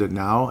understands it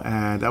now,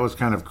 and that was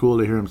kind of cool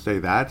to hear him say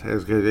that.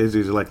 As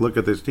he's like, look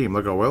at this team,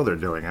 look how well they're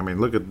doing. I mean,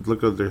 look at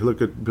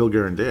Bill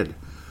Guerin did.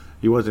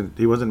 He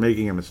wasn't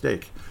making a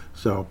mistake.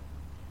 So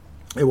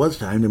it was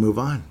time to move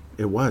on.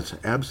 It was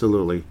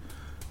absolutely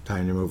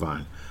time to move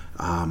on.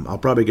 I'll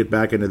probably get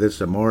back into this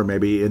some more,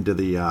 maybe into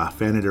the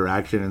fan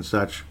interaction and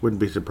such. Wouldn't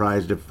be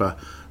surprised if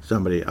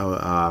somebody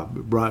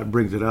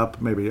brings it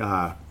up. Maybe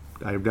I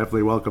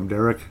definitely welcome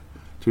Derek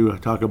to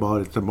talk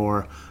about it some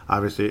more.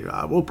 Obviously,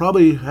 I'll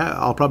probably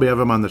have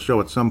him on the show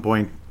at some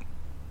point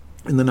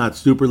in the not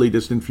superly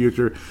distant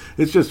future.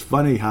 It's just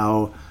funny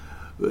how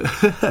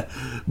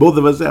both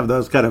of us have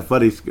those kind of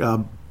funny.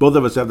 Both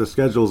of us have the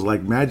schedules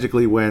like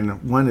magically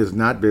when one is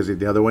not busy,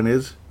 the other one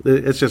is.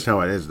 It's just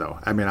how it is, though.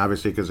 I mean,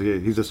 obviously, because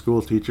he's a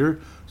school teacher,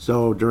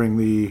 so during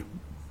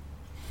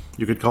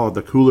you could call it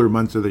the cooler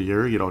months of the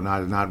year,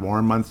 not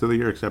warm months of the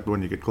year, except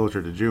when you get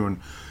closer to June,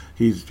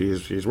 he's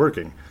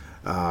working.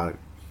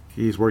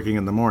 He's working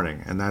in the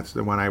morning, and that's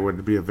when I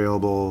would be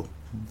available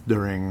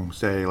during,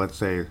 let's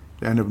say,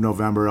 the end of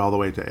November all the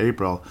way to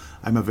April.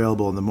 I'm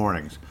available in the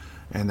mornings.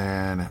 And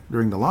then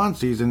during the lawn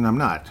season, I'm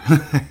not.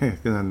 And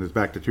then it's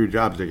back to 2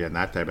 jobs again,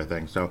 that type of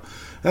thing. So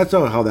that's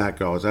how that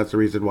goes. That's the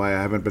reason why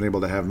I haven't been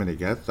able to have many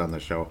guests on the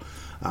show,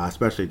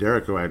 especially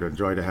Derek, who I'd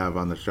enjoy to have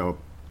on the show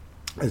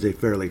as a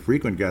fairly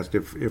frequent guest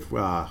if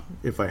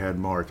I had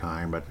more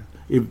time. But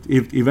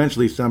if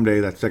eventually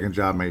someday that second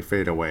job may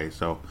fade away.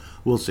 So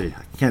we'll see.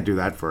 I can't do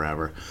that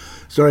forever.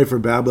 Sorry for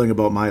babbling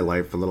about my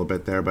life a little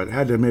bit there, but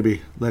had to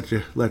maybe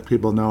let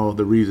people know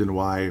the reason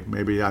why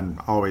maybe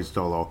I'm always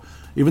solo.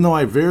 Even though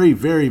I very,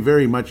 very,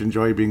 very much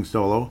enjoy being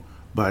solo,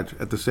 but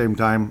at the same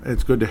time,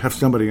 it's good to have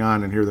somebody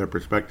on and hear their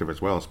perspective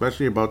as well,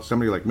 especially about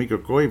somebody like Mikko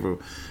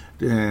Koivu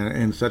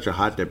in such a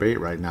hot debate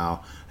right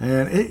now.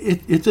 And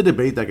it's a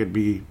debate that could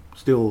be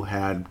still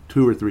had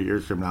 2 or 3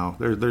 years from now.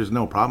 There's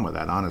no problem with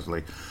that,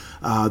 honestly.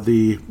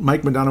 The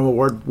Mike Modano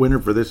Award winner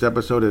for this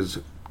episode is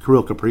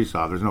Kirill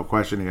Kaprizov. There's no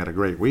question he had a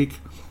great week.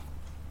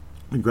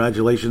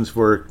 Congratulations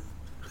for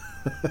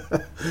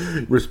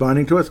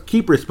responding to us.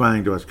 Keep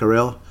responding to us,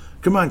 Kirill.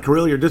 Come on,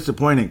 Kirill, you're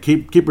disappointing.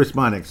 Keep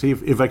responding. See,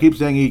 if I keep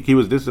saying he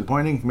was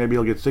disappointing, maybe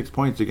he'll get 6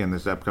 points again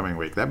this upcoming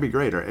week. That'd be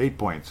great, or 8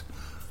 points.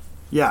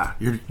 Yeah,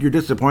 you're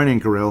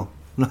disappointing, Kirill.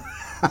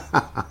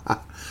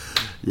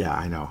 Yeah,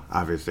 I know,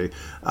 obviously.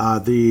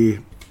 The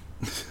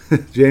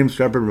James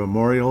Shepard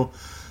Memorial.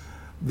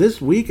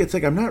 This week, it's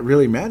like I'm not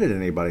really mad at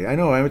anybody. I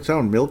know I would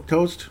sound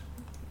milquetoast.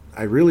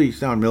 I really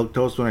sound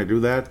milquetoast when I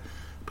do that.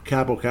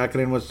 Kaapo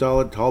Kähkönen was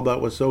solid.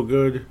 Talbot was so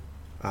good.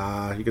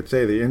 You could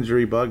say the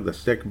injury bug, the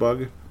sick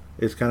bug,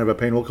 is kind of a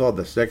pain. We'll call it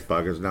the sick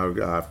bug. Is now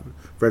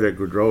Frederick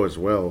Gaudreau as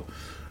well.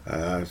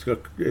 Is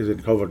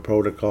in COVID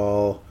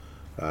protocol.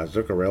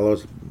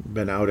 Zuccarello's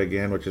been out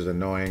again, which is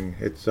annoying.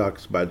 It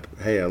sucks, but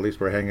hey, at least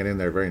we're hanging in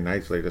there very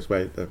nicely,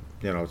 despite the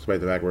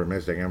fact we're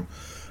missing him.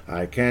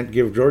 I can't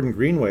give Jordan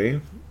Greenway.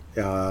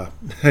 I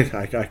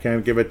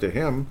can't give it to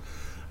him.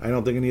 I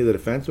don't think any of the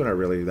defensemen are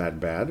really that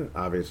bad.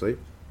 Obviously,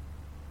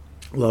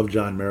 love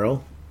John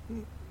Merrill.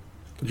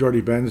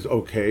 Jordy Ben's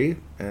okay.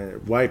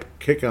 Why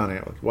kick on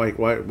it?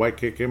 Why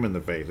kick him in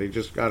the face? He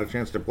just got a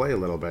chance to play a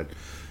little bit,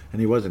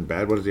 and he wasn't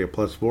bad. What is he, a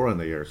 +4 on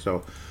the year?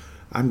 So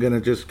I'm gonna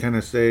just kind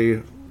of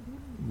say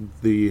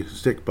the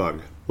sick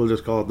bug. We'll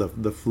just call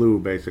it the flu.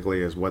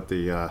 Basically, is what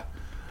the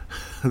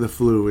the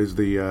flu is.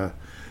 The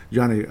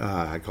Johnny.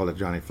 I called it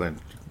Johnny Flynn.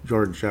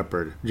 Jordan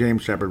Shepard,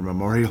 James Shepard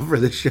Memorial for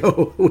the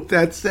show. With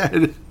that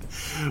said,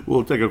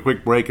 we'll take a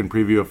quick break and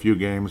preview a few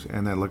games,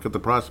 and then look at the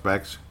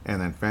prospects, and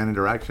then fan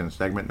interaction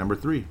segment number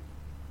 3.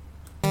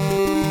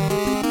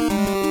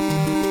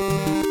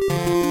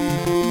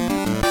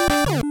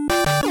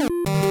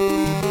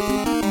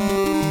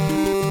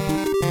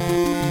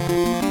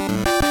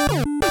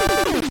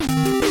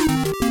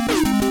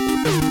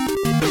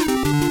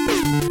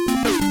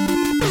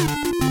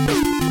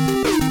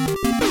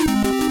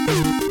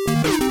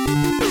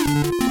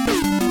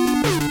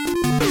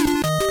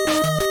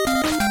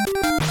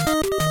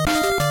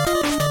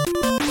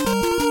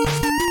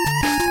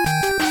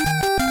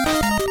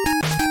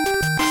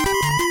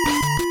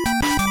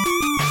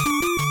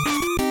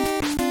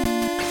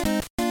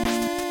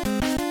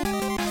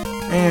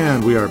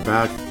 we are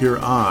back here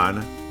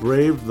on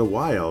Brave the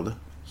Wild,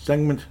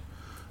 segment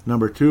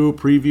number 2,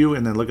 preview,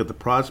 and then look at the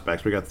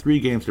prospects. We got 3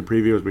 games to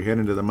preview as we head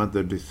into the month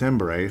of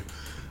December.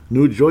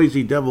 New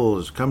Jersey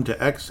Devils come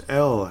to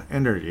XL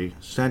Energy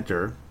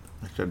Center.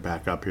 I should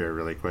back up here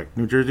really quick.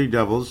 New Jersey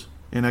Devils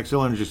in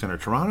XL Energy Center.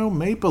 Toronto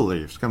Maple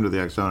Leafs come to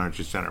the XL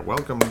Energy Center.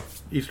 Welcome,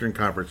 Eastern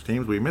Conference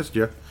teams. We missed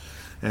you.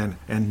 And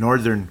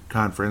Northern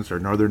Conference, or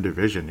Northern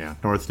Division,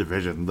 North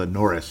Division, the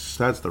Norris.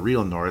 That's the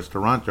real Norris,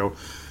 Toronto.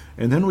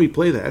 And then we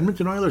play the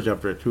Edmonton Oilers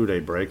after a 2-day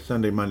break,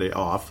 Sunday, Monday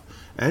off.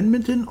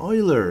 Edmonton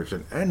Oilers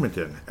in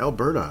Edmonton,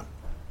 Alberta.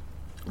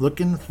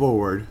 Looking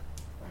forward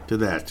to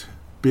that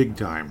big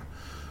time.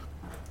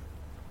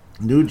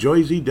 New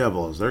Jersey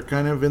Devils, they're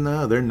kind of they're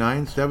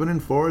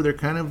 9-7-4. They're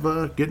kind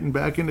of getting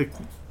back into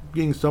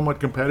being somewhat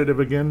competitive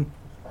again.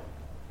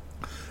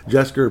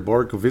 Jesper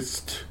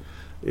Borgqvist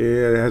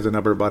has an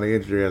upper body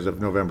injury as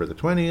of November the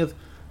 20th.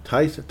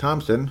 Tice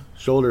Thompson,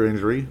 shoulder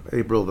injury,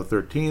 April the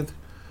 13th.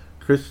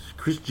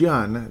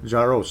 Christian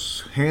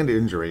Jaros, hand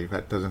injury.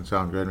 That doesn't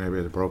sound good. Maybe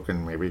it's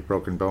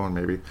broken bone,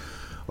 maybe.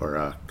 Or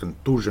a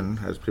contusion,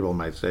 as people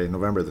might say.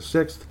 November the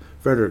 6th.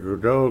 Frederick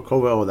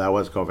Gaudreau, that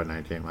was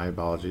COVID-19. My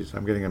apologies.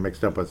 I'm getting it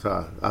mixed up with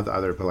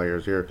other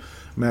players here.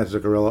 Matt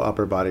Zuccarello,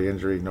 upper body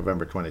injury,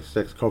 November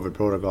 26th. COVID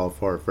protocol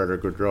for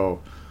Frederick Gaudreau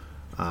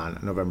on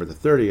November the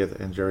 30th.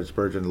 And Jared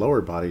Spurgeon,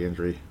 lower body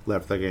injury,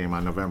 left the game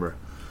on November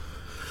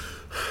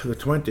the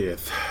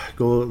 20th.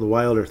 The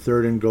Wild are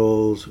 3rd in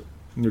goals.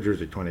 New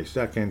Jersey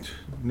 22nd.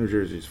 New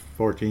Jersey's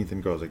 14th in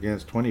goals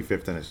against.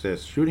 25th in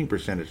assists. Shooting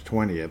percentage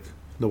 20th.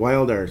 The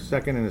Wild are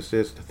 2nd in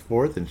assists,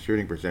 4th in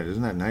shooting percentage.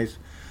 Isn't that nice?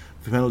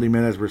 Penalty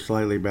minutes were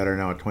slightly better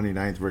now at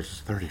 29th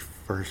versus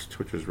 31st,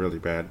 which was really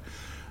bad.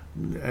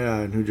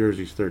 New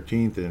Jersey's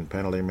 13th in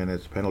penalty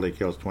minutes. Penalty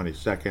kills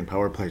 22nd.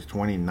 Power plays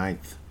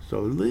 29th.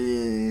 So,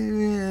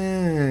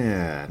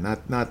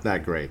 not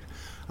that great.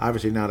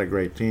 Obviously not a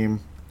great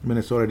team.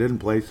 Minnesota didn't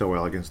play so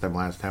well against them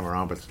last time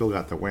around, but still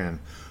got the win.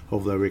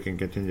 Hopefully we can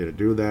continue to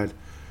do that.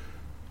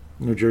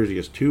 New Jersey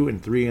is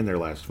 2-3 in their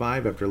last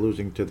 5 after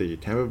losing to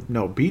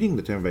beating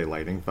the Tampa Bay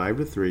Lightning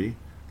 5-3,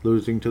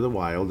 losing to the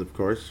Wild, of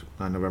course,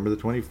 on November the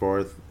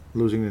 24th,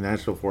 losing to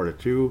Nashville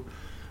 4-2,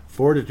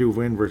 4-2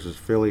 win versus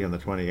Philly on the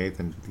 28th,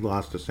 and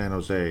lost to San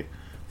Jose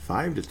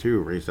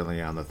 5-2 recently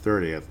on the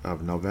 30th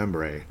of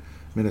November.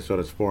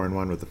 Minnesota's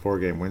 4-1 with the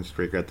 4-game win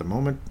streak at the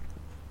moment.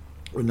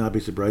 Would not be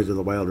surprised if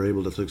the Wild are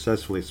able to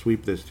successfully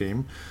sweep this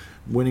team.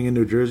 Winning in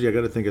New Jersey, I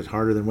got to think it's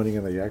harder than winning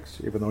in the X,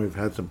 even though we've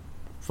had some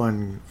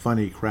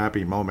funny,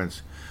 crappy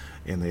moments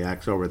in the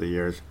X over the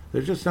years.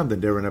 There's just something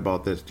different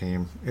about this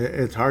team.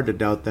 It's hard to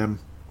doubt them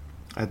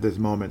at this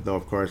moment, though.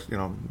 Of course,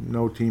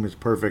 no team is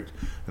perfect,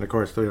 and of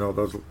course,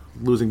 those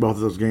losing both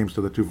of those games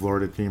to the 2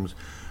 Florida teams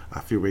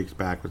a few weeks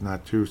back was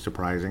not too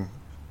surprising.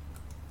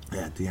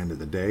 At the end of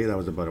the day, that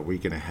was about a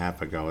week and a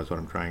half ago, is what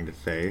I'm trying to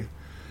say.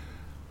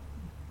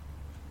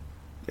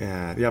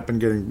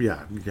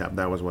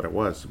 That was what it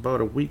was.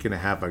 About a week and a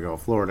half ago,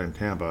 Florida and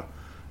Tampa,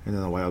 and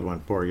then the Wild won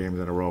 4 games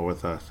in a row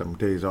with some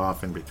days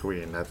off in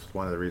between. That's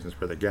one of the reasons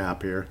for the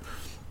gap here.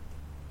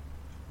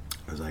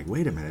 I was like,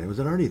 wait a minute, was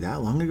it already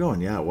that long ago?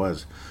 And yeah, it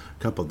was.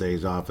 A couple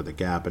days off of the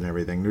gap and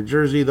everything. New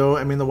Jersey,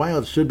 though, the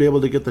Wild should be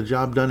able to get the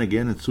job done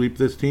again and sweep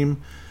this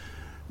team.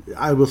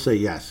 I will say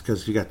yes,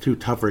 because you got 2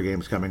 tougher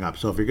games coming up.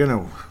 So if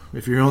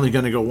you're only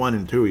gonna go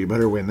 1-2, you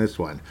better win this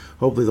one.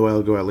 Hopefully the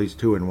Wild go at least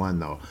 2-1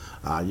 though.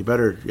 If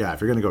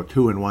you're gonna go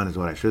 2-1 is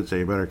what I should say.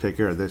 You better take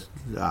care of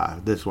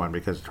this one,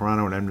 because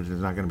Toronto and Edmonton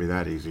is not gonna be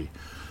that easy.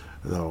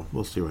 Though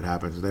we'll see what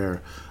happens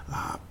there.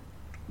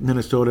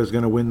 Minnesota is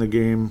gonna win the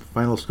game.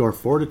 Final score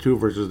 4-2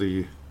 versus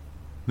the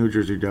New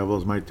Jersey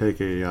Devils. Might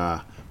take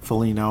a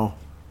Foligno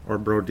or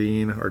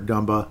Brodin or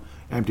Dumba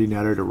empty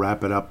netter to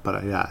wrap it up, but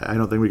I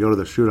don't think we go to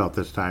the shootout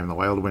this time. The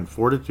Wild win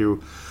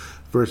 4-2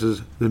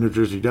 versus the New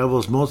Jersey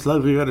Devils. Most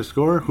likely got to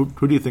score. Who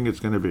do you think it's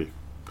going to be?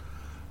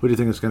 Who do you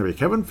think it's going to be?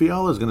 Kevin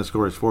Fiala is going to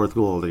score his 4th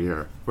goal of the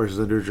year versus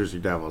the New Jersey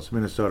Devils.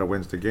 Minnesota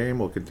wins the game.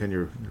 We'll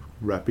continue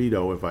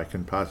rapido if I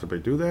can possibly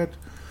do that.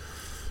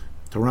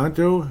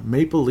 Toronto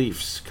Maple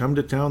Leafs come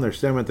to town. They're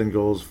 7th in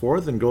goals,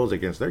 4th in goals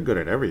against. They're good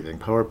at everything.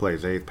 Power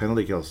plays 8th,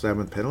 penalty kills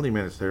 7th, penalty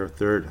minutes they're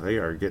 3rd. They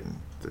are getting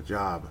the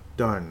job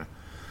done.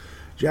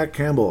 Jack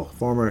Campbell,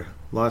 former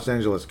Los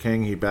Angeles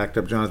King, he backed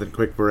up Jonathan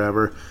Quick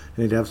forever,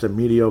 and he'd have some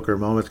mediocre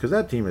moments because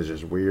that team is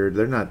just weird.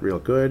 They're not real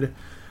good.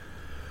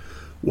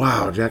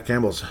 Wow, Jack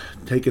Campbell's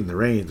taken the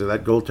reins of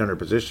that goaltender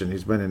position.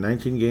 He's been in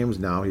 19 games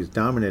now. He's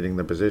dominating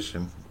the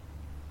position.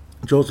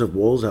 Joseph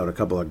Wool's out a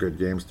couple of good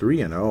games,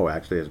 3-0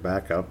 actually as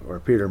backup. Or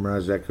Peter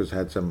Mrazek, who's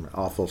had some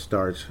awful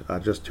starts,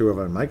 just 2 of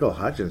them. Michael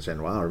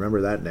Hutchinson, wow,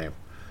 remember that name.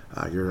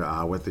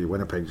 You're with the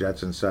Winnipeg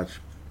Jets and such.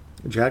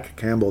 Jack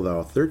Campbell,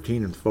 though,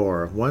 13-4,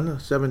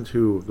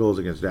 1.72 goals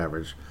against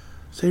average.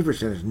 Save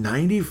percentage,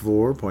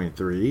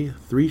 94.3.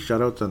 3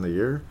 shutouts on the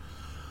year.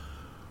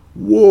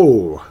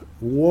 Whoa.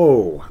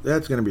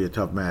 That's going to be a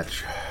tough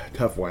match.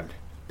 Tough one.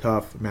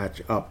 Tough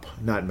match up.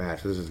 Not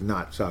match. This is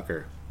not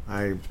soccer.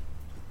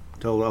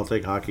 I'll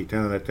take hockey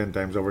 10 out of 10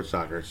 times over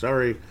soccer.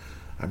 Sorry,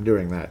 I'm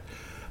doing that.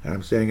 And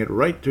I'm saying it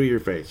right to your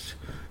face.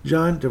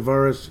 John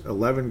Tavares,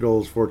 11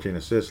 goals, 14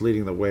 assists,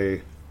 leading the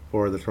way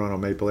for the Toronto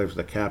Maple Leafs.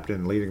 The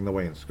captain leading the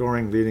way in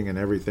scoring, leading in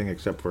everything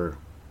except for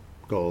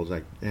goals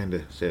and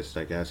assists,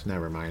 I guess.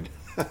 Never mind.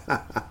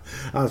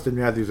 Austin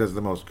Matthews has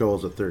the most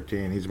goals at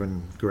 13. He's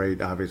been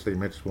great, obviously.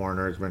 Mitch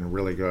Warner has been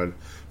really good.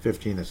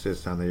 15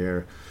 assists on the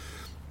year.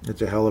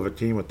 It's a hell of a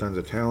team with tons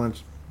of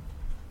talent.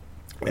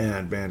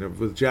 And, man,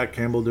 with Jack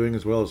Campbell doing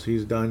as well as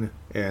he's done,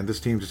 and this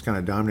team just kind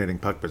of dominating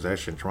puck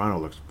possession, Toronto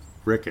looks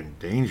freaking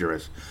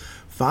dangerous.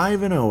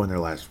 5-0 in their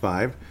last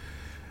 5.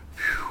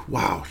 Whew,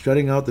 wow,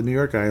 shutting out the New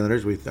York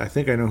Islanders. I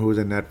think I know who was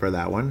in net for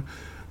that one.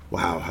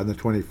 Wow, on the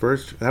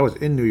 21st. That was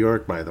in New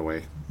York, by the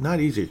way. Not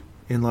easy.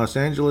 In Los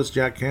Angeles,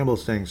 Jack Campbell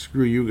saying,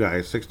 screw you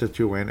guys.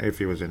 6-2 win, if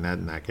he was in net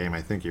in that game.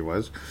 I think he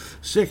was.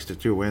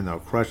 6-2 win, though.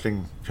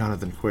 Crushing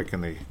Jonathan Quick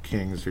and the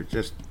Kings, who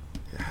just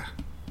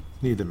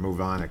need to move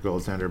on at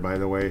goaltender, by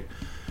the way.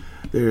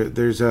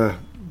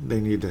 They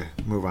need to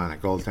move on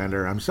at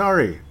goaltender. I'm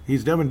sorry.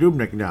 He's Devin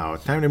Dubnyk now.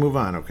 It's time to move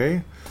on,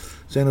 okay?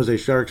 San Jose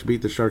Sharks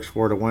beat the Sharks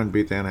 4-1,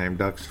 beat the Anaheim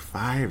Ducks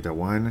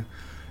 5-1.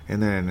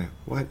 And then,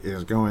 what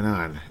is going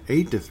on?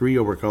 8-3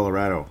 over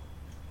Colorado.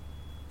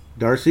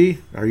 Darcy,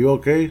 are you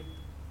okay?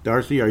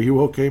 Darcy, are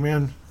you okay,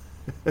 man?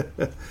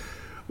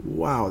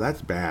 Wow,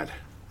 that's bad.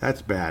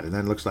 That's bad. And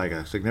then it looks like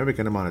a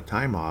significant amount of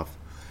time off.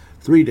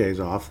 3 days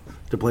off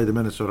to play the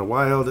Minnesota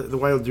Wild. The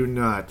Wild do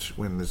not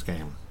win this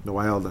game. The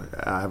Wild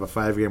have a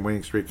 5-game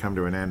winning streak come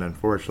to an end,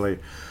 unfortunately,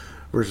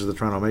 versus the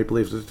Toronto Maple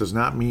Leafs. This does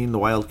not mean the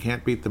Wild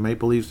can't beat the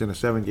Maple Leafs in a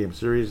 7-game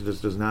series. This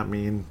does not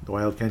mean the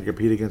Wild can't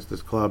compete against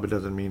this club. It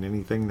doesn't mean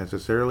anything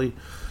necessarily.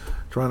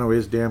 Toronto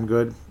is damn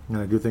good, and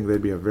I do think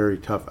they'd be a very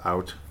tough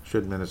out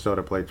should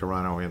Minnesota play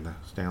Toronto in the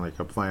Stanley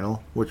Cup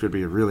final, which would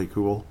be really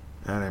cool.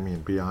 And I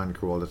mean, beyond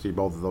cool to see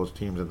both of those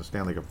teams in the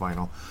Stanley Cup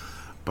final.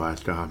 But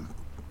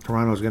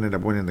Toronto's going to end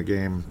up winning the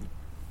game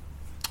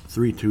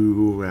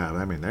 3-2.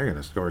 I mean, they're going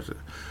to score.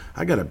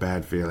 I got a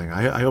bad feeling.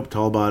 I hope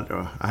Talbot,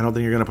 I don't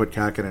think you're going to put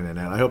Kakinen in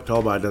it. I hope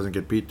Talbot doesn't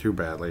get beat too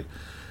badly.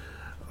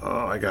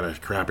 Oh, I got a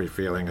crappy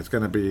feeling. It's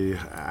going to be,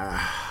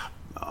 I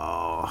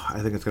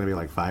think it's going to be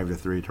like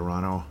 5-3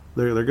 Toronto.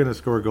 They're going to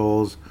score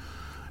goals.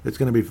 It's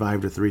going to be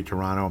 5-3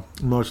 Toronto.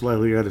 Most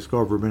likely got to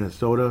score for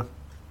Minnesota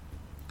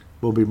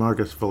will be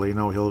Marcus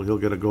Foligno. He'll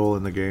get a goal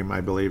in the game,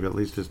 I believe, at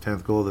least his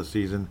 10th goal of the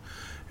season,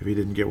 if he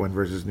didn't get one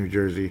versus New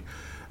Jersey.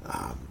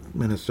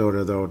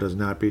 Minnesota, though, does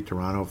not beat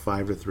Toronto.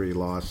 5-3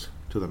 loss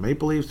to the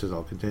Maple Leafs, as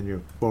I'll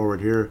continue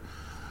forward here.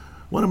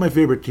 One of my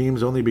favorite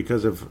teams, only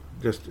because of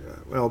just,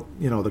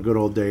 the good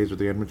old days with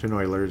the Edmonton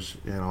Oilers,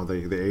 the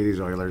 80s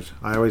Oilers.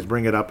 I always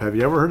bring it up. Have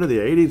you ever heard of the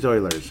 80s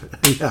Oilers?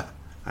 Yeah,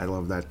 I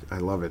love that. I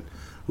love it.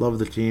 Love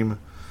the team,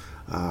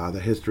 the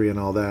history and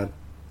all that.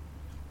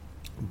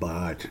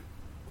 But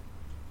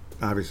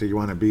obviously you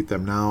want to beat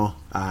them now.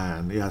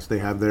 And yes, they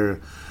have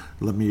their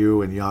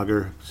Lemieux and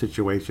Yager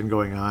situation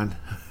going on.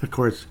 Of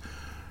course,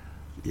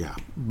 yeah,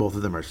 both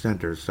of them are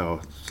centers,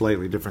 so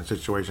slightly different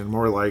situation.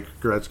 More like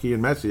Gretzky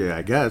and Messier,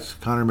 I guess.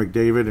 Connor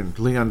McDavid and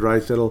Leon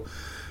Draisaitl.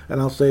 And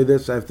I'll say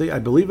this, I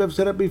believe I've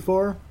said it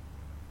before.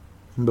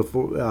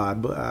 I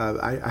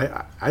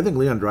think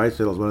Leon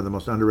Draisaitl is one of the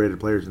most underrated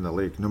players in the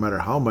league. No matter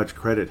how much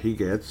credit he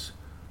gets,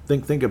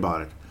 think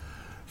about it.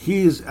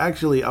 He's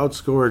actually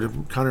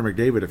outscored Connor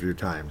McDavid a few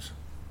times.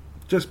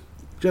 Just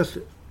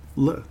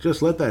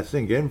let that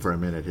sink in for a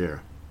minute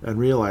here and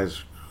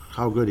realize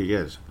how good he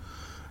is.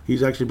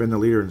 He's actually been the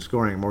leader in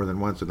scoring more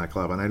than once in that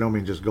club, and I don't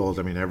mean just goals,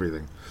 I mean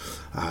everything.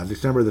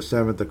 December the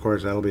 7th, of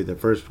course, that'll be the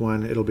first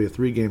one. It'll be a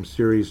 3-game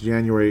series,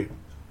 January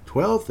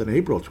 12th and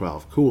April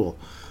 12th. Cool.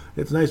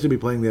 It's nice to be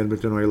playing the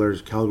Edmonton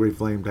Oilers, Calgary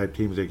Flame type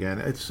teams again.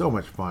 It's so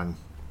much fun.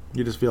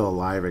 You just feel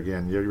alive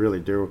again. You really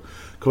do.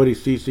 Cody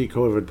Ceci,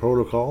 COVID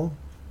protocol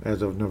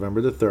as of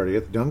November the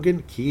 30th.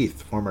 Duncan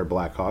Keith, former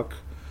Blackhawk,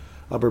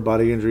 upper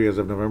body injury as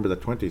of November the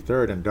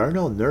 23rd. And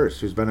Darnell Nurse,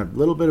 who's been a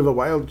little bit of a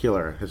wild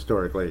killer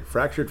historically,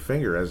 fractured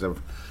finger as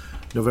of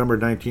November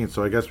 19th.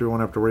 So I guess we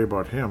won't have to worry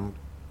about him.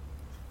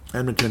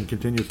 Edmonton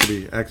continues to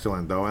be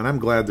excellent, though, and I'm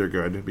glad they're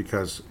good,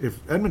 because if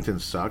Edmonton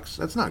sucks,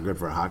 that's not good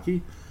for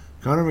hockey.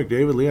 Connor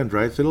McDavid, Leon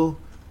Draisaitl,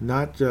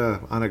 not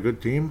on a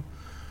good team,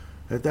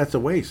 that's a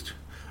waste.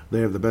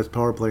 They have the best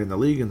power play in the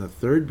league and the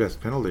 3rd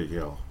best penalty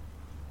kill.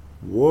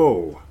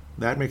 Whoa,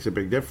 that makes a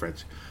big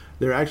difference.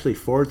 They're actually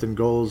 4th in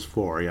goals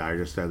for, I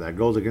just said that,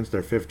 goals against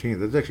their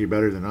 15th. That's actually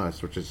better than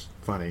us, which is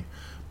funny.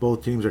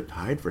 Both teams are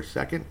tied for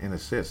 2nd in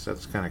assists.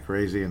 That's kind of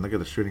crazy. And look at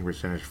the shooting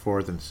percentage,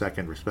 4th and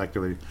 2nd,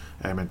 respectively.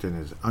 Edmonton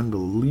is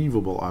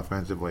unbelievable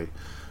offensively,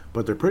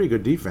 but they're pretty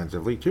good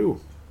defensively,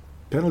 too.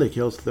 Penalty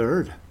kill's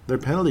 3rd. Their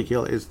penalty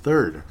kill is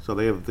 3rd. So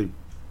they have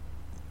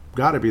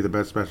got to be the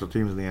best special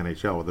teams in the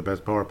NHL with the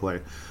best power play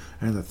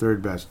and the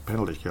 3rd best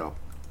penalty kill.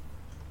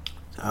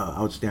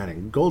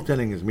 outstanding.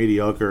 Goaltending is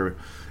mediocre,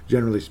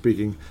 generally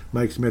speaking.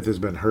 Mike Smith has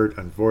been hurt,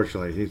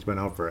 unfortunately. He's been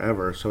out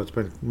forever, so it's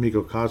been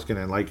Mikko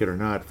Koskinen, like it or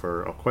not,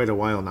 for quite a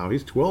while now.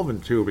 He's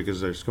 12-2 because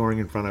they're scoring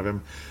in front of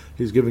him.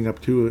 He's giving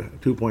up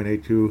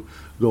 2.82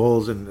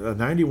 goals and a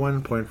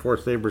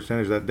 91.4 save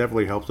percentage. That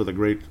definitely helps with a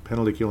great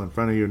penalty kill in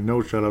front of you.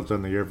 No shutouts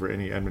on the year for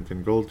any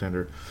Edmonton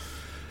goaltender.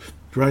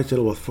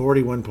 Draisaitl with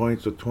 41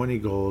 points with 20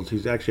 goals.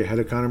 He's actually ahead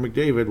of Connor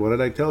McDavid. What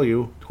did I tell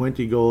you?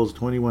 20 goals,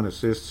 21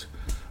 assists.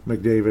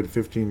 McDavid,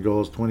 15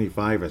 goals,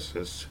 25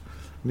 assists.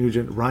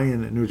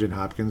 Ryan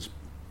Nugent-Hopkins,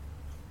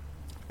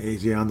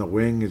 is he on the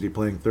wing? Is he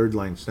playing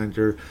third-line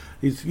center?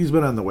 He's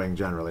been on the wing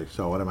generally,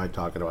 so what am I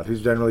talking about?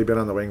 He's generally been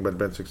on the wing but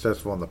been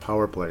successful in the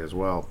power play as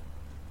well.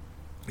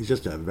 He's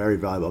just a very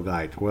valuable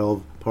guy.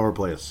 12 power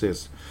play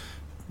assists.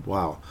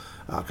 Wow.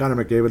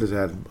 Connor McDavid has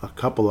had a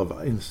couple of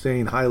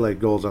insane highlight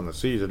goals on the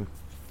season,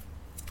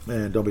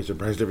 and don't be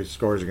surprised if he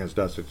scores against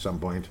us at some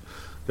point.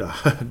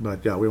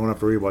 But we won't have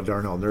to worry about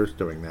Darnell Nurse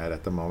doing that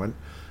at the moment.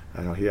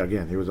 I know he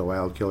was a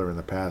wild killer in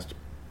the past.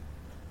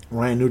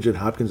 Ryan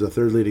Nugent-Hopkins, the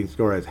third leading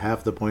scorer, has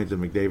half the points of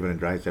McDavid and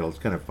Draisaitl. It's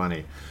kind of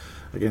funny.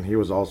 Again, he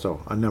was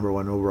also a number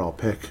one overall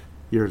pick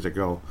years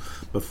ago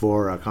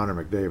before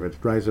Connor McDavid.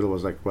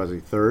 Draisaitl was he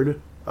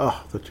third?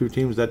 Oh, the two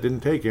teams that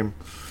didn't take him.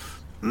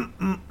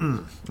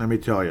 Let me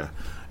tell you.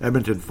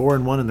 Edmonton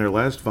 4-1 in their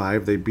last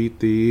 5. They beat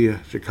the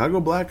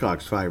Chicago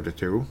Blackhawks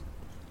 5-2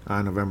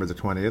 on November the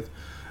 20th.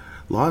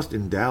 Lost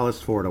in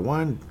Dallas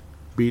 4-1.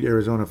 Beat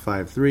Arizona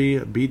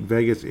 5-3. Beat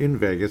Vegas in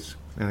Vegas.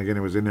 And again,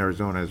 it was in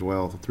Arizona as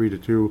well,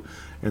 3-2.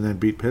 And then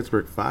beat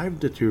Pittsburgh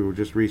 5-2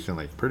 just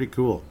recently. Pretty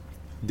cool.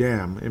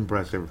 Damn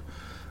impressive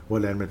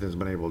what Edmonton's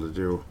been able to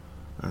do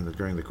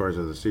during the course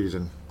of the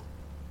season.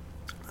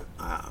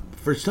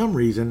 For some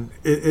reason,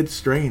 it's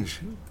strange.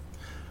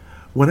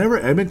 Whenever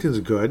Edmonton's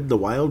good, the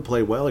Wild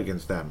play well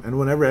against them. And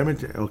whenever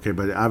Edmonton... Okay,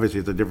 but obviously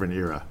it's a different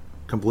era.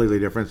 Completely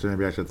different, so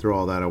maybe I should throw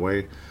all that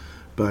away.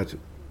 But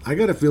I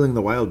got a feeling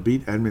the Wild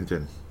beat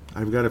Edmonton.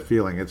 I've got a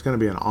feeling. It's going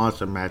to be an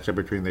awesome matchup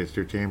between these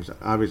two teams.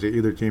 Obviously,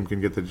 either team can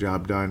get the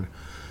job done.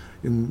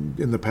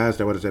 In the past,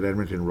 I would have said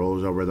Edmonton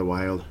rolls over the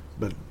Wild.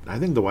 But I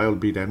think the Wild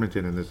beat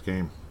Edmonton in this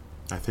game.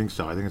 I think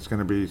so. I think it's going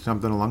to be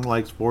something along the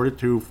lines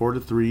 4-2,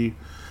 4-3.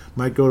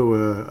 Might go to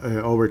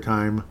a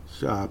overtime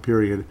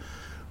period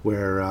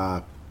where,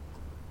 or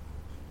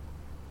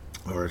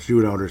a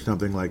shootout or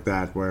something like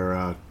that,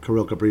 where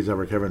Kirill Kaprizov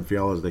or Kevin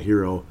Fiala is the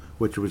hero,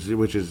 which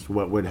is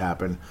what would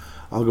happen.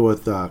 I'll go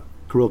with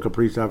Kirill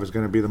Kaprizov is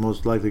going to be the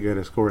most likely guy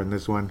to score in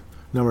this one.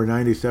 Number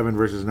 97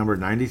 versus number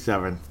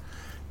 97.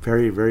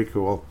 Very, very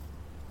cool.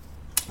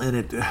 And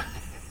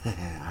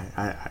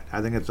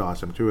I think it's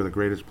awesome. Two of the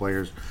greatest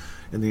players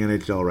in the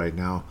NHL right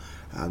now.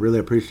 I really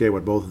appreciate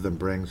what both of them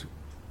brings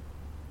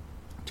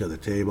to the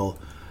table.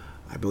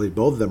 I believe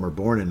both of them were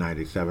born in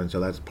 97,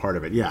 so that's part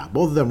of it. Yeah,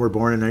 both of them were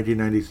born in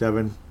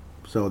 1997,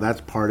 so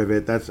that's part of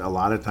it. That's a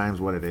lot of times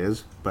what it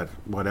is, but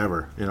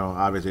whatever.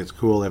 Obviously it's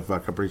cool if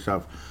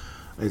Kaprizov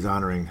is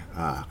honoring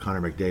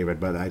Connor McDavid,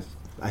 but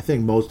I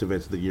think most of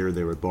it's the year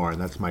they were born.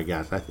 That's my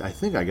guess. I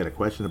think I get a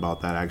question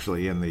about that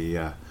actually in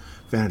the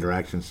fan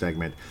interaction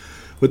segment.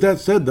 With that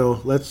said,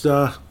 though, let's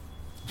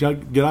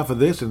get off of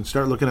this and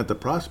start looking at the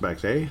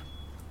prospects, eh?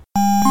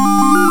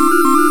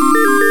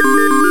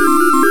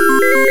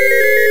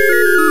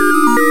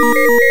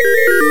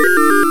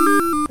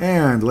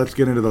 And let's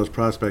get into those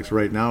prospects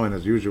right now. And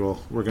as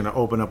usual, we're going to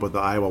open up with the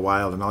Iowa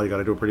Wild, and all you got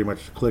to do is pretty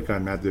much click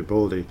on Matthew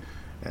Boldy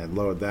and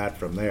load that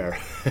from there.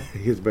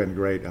 He's been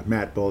great.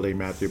 Matt Boldy,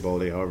 Matthew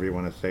Boldy, however you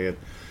want to say it.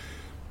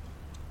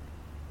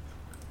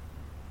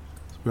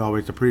 We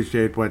always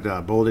appreciate what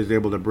Boldy's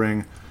able to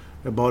bring.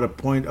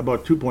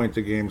 About 2 points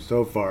a game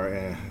so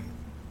far,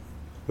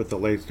 with the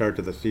late start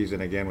to the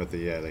season again with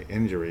the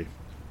injury.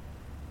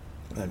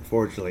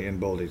 Unfortunately, in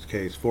Boldy's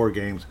case, 4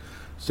 games,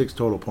 6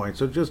 total points,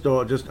 so just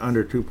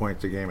under 2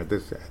 points a game at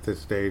this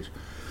stage.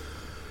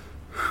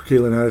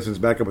 Keelan Addison's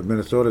back up with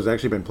Minnesota has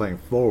actually been playing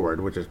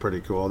forward, which is pretty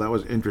cool. That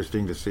was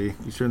interesting to see.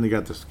 He certainly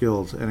got the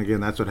skills, and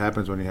again, that's what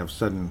happens when you have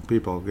sudden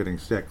people getting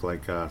sick,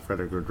 like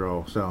Frederick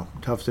Gaudreau. So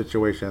tough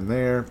situation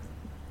there.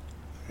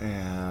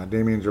 And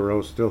Damien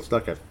Giroux still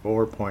stuck at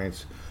 4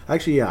 points.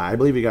 Actually, yeah, I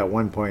believe he got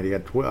 1 point. He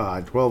had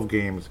 12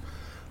 games.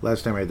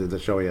 Last time I did the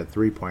show, he had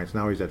 3 points.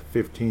 Now he's at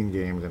 15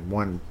 games and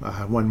one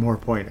more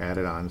point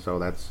added on, so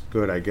that's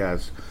good, I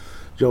guess.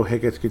 Joe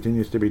Hicketts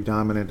continues to be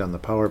dominant on the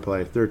power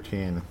play,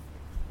 13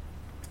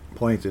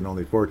 points in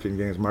only 14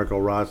 games. Marco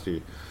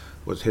Rossi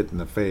was hit in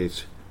the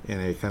face in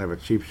a kind of a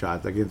cheap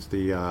shot against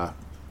the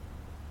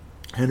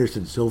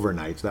Henderson Silver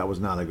Knights. That was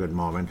not a good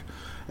moment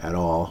at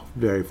all.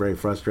 Very, very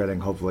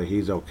frustrating. Hopefully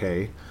he's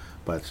okay,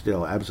 but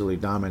still absolutely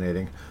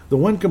dominating. The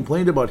one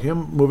complaint about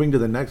him moving to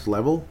the next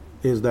level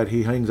is that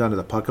he hangs onto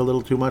the puck a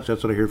little too much.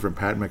 That's what I heard from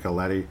Pat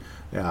Micheletti.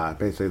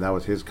 Basically, that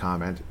was his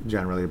comment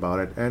generally about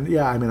it. And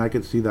yeah, I mean, I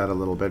could see that a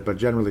little bit, but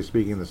generally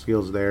speaking, the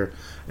skill's there,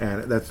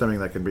 and that's something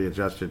that can be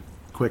adjusted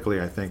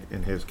quickly, I think,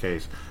 in his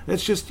case.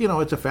 It's just,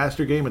 it's a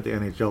faster game at the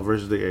NHL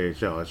versus the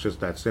AHL. It's just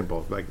that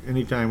simple. Like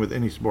anytime with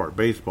any sport,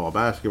 baseball,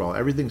 basketball,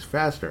 everything's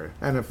faster.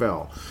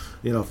 NFL,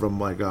 from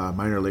like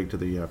minor league to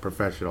the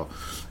professional.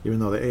 Even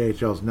though the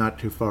AHL is not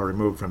too far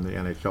removed from the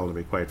NHL, to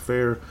be quite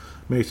fair.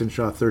 Mason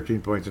Shaw, 13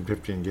 points in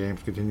 15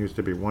 games, continues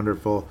to be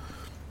wonderful.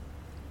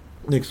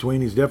 Nick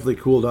Sweeney's definitely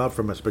cooled off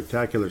from a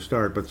spectacular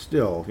start, but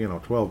still,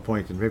 12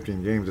 points in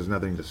 15 games is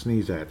nothing to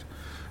sneeze at.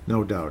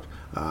 No doubt.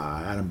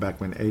 Adam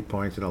Beckman, 8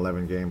 points in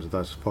 11 games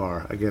thus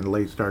far. Again,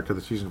 late start to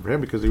the season for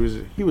him because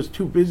he was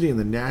too busy in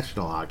the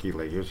National Hockey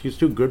League. He was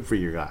too good for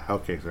you guys.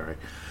 Okay, sorry.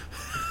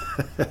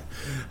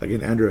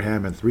 Again, Andrew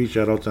Hammond, 3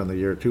 shutouts on the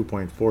year,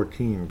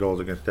 2.14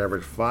 goals against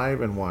average,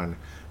 5-1.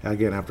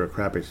 Again, after a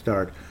crappy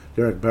start.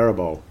 Derek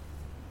Baribeau,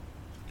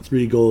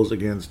 3 goals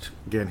against.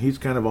 Again, he's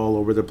kind of all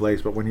over the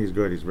place, but when he's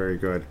good, he's very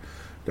good.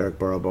 Derek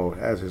Baribeau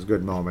has his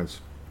good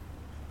moments.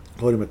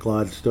 Cody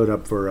McLeod stood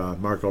up for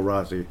Marco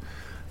Rossi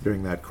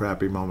during that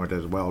crappy moment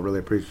as well. Really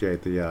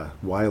appreciate the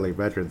wily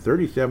veteran,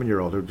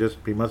 37-year-old,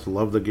 he must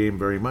love the game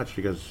very much,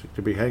 because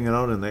to be hanging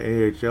out in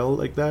the AHL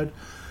like that,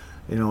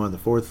 on the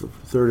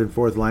third and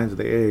fourth lines of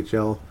the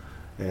AHL,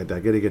 and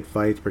getting in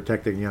fights,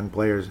 protecting young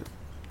players.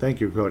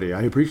 Thank you, Cody.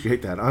 I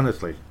appreciate that,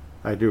 honestly.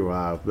 I do.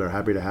 They're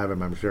happy to have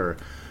him, I'm sure,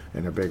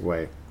 in a big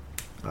way.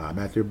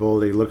 Matthew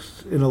Boldy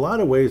looks, in a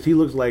lot of ways, he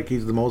looks like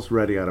he's the most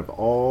ready out of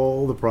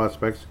all the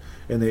prospects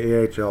in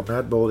the AHL.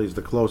 Matt Boldy's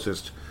the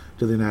closest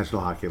to the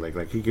National Hockey League.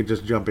 Like, he could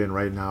just jump in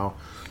right now.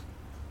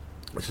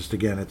 It's just,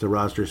 again, it's a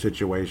roster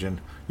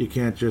situation. You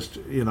can't just,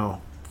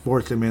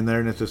 force him in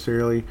there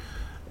necessarily.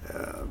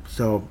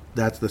 So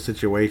that's the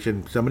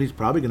situation. Somebody's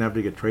probably going to have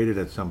to get traded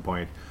at some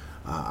point.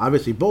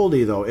 Obviously,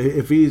 Boldy, though,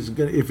 if he's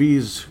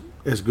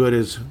as good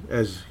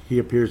as he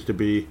appears to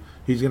be,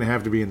 he's going to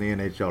have to be in the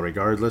NHL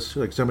regardless.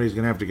 Like, somebody's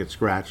going to have to get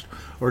scratched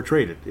or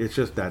traded. It's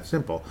just that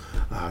simple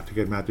to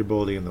get Matthew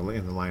Boldy in the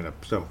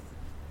lineup. So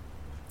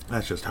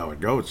that's just how it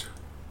goes.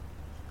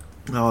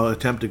 I'll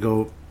attempt to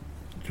go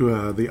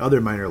to the other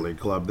minor league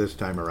club this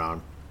time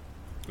around.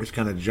 Just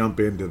kind of jump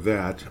into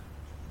that.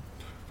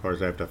 As far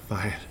as I have to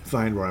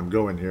find where I'm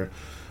going here,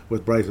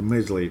 with Bryce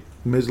Misley.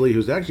 Misley,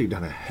 who's actually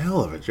done a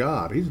hell of a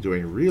job. He's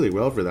doing really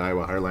well for the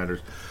Iowa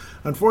Highlanders.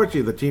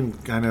 Unfortunately, the team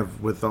kind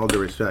of, with all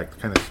due respect,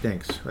 kind of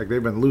stinks. Like,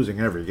 they've been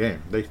losing every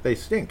game. They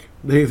stink.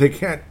 They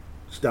can't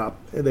stop.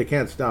 They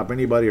can't stop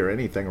anybody or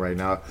anything right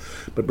now.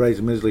 But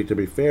Bryce Misley, to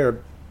be fair,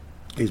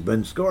 he's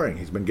been scoring.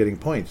 He's been getting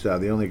points.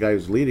 The only guy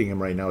who's leading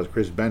him right now is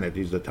Chris Bennett.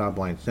 He's the top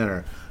line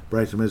center.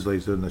 Bryce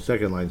Misley's in the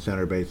second line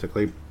center,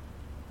 basically.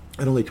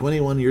 And only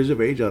 21 years of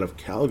age, out of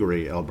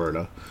Calgary,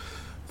 Alberta.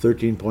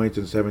 13 points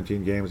in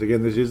 17 games.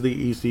 Again, this is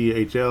the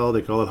ECHL.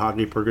 They call it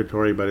hockey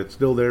purgatory, but it's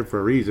still there for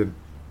a reason.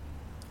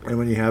 And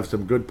when you have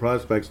some good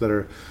prospects that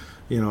are,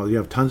 you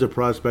have tons of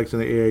prospects in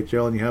the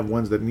AHL, and you have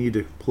ones that need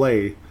to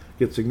play,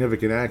 get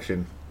significant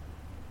action,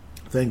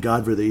 thank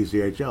God for the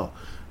ECHL.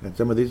 And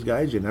some of these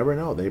guys, you never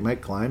know. They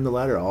might climb the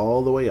ladder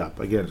all the way up.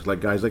 Again, it's like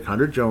guys like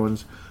Hunter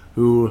Jones,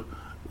 who,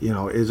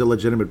 is a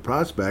legitimate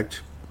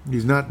prospect.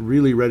 He's not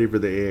really ready for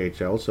the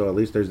AHL, so at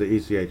least there's the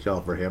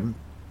ECHL for him.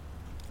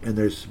 And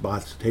there's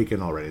spots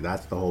taken already.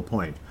 That's the whole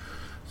point.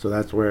 So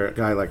that's where a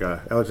guy like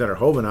Alexander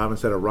Hovhanov,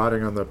 instead of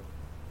rotting on the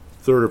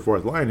third or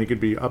fourth line, he could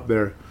be up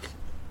there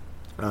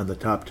on the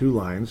top 2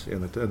 lines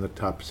in the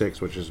top 6,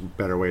 which is a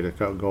better way to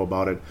go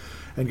about it,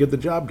 and get the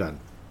job done.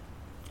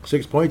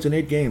 6 points in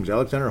 8 games.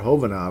 Alexander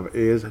Hovhanov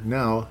is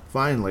now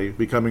finally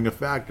becoming a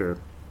factor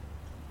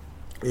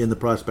in the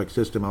prospect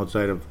system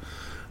outside of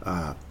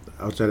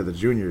the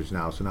juniors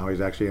now. So now he's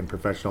actually in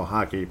professional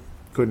hockey.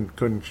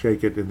 Couldn't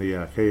shake it in the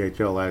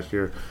KHL last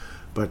year.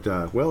 But,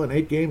 in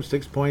 8 games,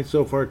 6 points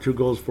so far, 2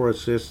 goals, 4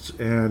 assists,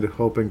 and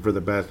hoping for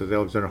the best as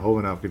Alexander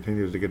Hovhanov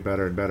continues to get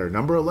better and better.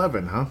 Number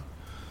 11, huh?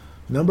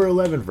 Number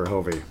 11 for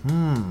Hovey.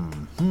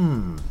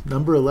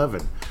 Number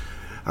 11.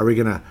 Are we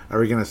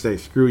gonna say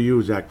screw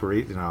you, Zach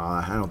Parise? No,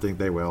 I don't think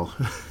they will.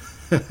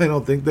 I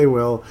don't think they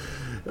will.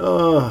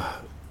 I'll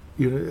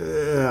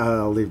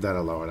leave that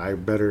alone. I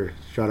better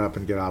shut up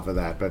and get off of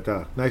that. But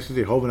nice to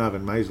see Hovhanov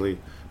and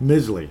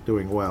Misley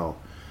doing well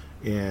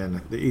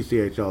in the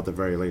ECHL at the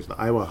very least. The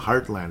Iowa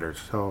Heartlanders.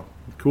 So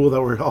cool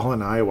that we're all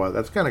in Iowa.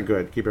 That's kind of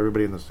good. Keep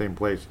everybody in the same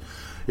place.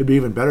 It'd be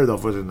even better though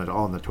if it was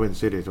all in the Twin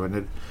Cities,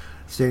 wouldn't it?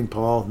 St.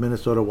 Paul,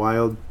 Minnesota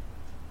Wild.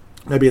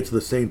 Maybe it's the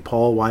St.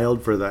 Paul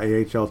Wild for the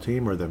AHL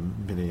team, or the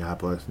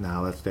Minneapolis.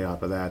 Now let's stay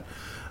off of that.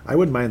 I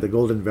wouldn't mind the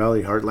Golden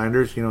Valley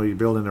Heartlanders. You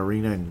build an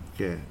arena, and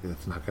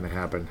that's not going to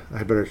happen.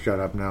 I better shut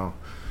up now.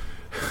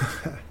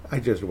 I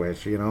just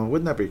wish,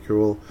 wouldn't that be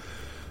cool?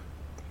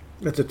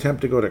 Let's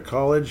attempt to go to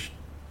college,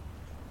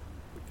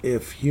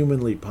 if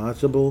humanly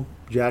possible.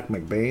 Jack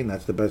McBain,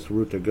 that's the best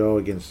route to go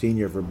against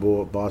senior for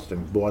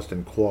Boston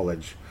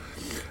College.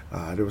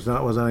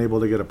 Was unable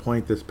to get a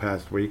point this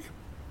past week.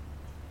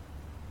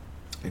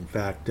 In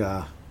fact,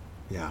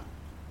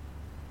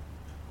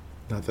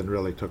 nothing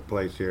really took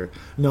place here.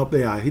 Nope,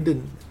 he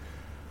didn't.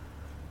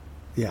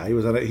 Yeah, he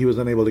was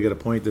unable to get a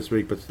point this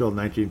week, but still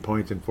 19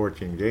 points in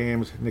 14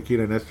 games.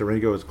 Nikita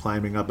Nesterenko is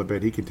climbing up a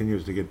bit. He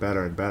continues to get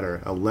better and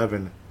better.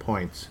 11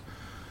 points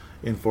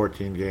in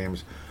 14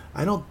 games.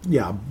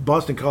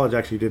 Boston College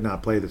actually did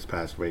not play this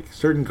past week.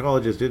 Certain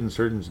colleges did and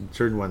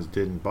certain ones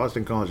didn't.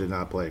 Boston College did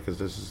not play because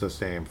this is the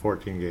same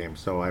 14 games,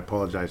 so I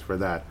apologize for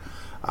that.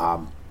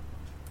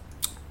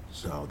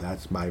 So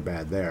that's my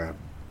bad there.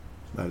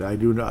 But I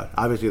do not.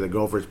 Obviously, the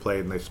Gophers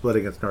played and they split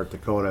against North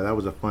Dakota. That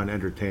was a fun,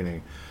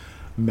 entertaining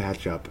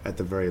matchup at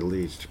the very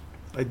least.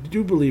 I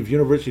do believe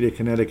University of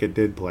Connecticut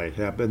did play.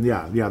 Yeah,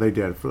 they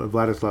did.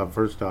 Vladislav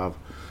Firstov,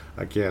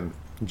 again,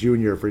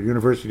 junior for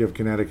University of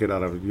Connecticut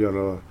out of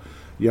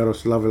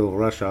Yaroslavl,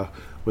 Russia,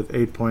 with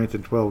 8 points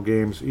in 12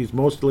 games. He's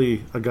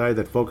mostly a guy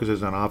that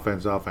focuses on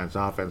offense,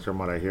 from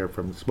what I hear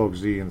from Spoke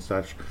Z and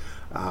such.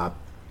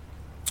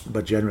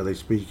 But generally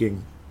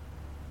speaking,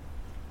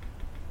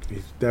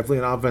 he's definitely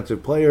an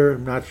offensive player.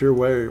 I'm not sure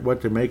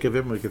what to make of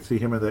him. We could see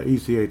him in the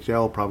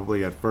ECHL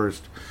probably at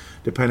first,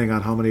 depending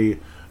on how many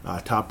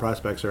top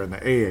prospects are in the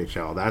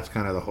AHL. That's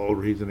kind of the whole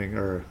reasoning,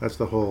 or that's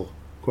the whole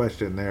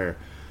question there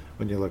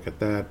when you look at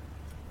that.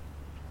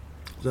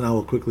 So now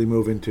we'll quickly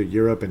move into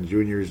Europe and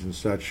juniors and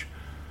such.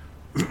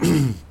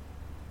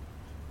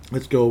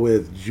 Let's go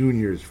with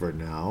juniors for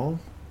now.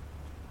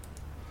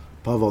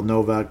 Pavel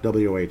Novak,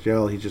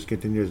 WHL. He just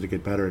continues to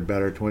get better and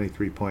better.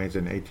 23 points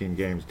in 18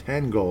 games,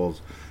 10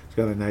 goals. He's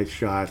got a nice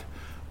shot,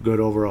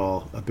 good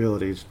overall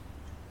abilities.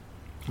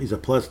 He's a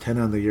plus 10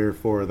 on the year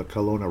for the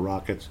Kelowna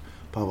Rockets.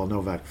 Pavel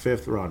Novak,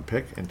 5th round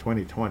pick in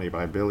 2020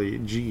 by Billy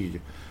G.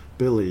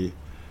 Matvey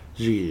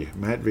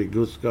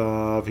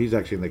Guskov, he's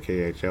actually in the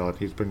KHL.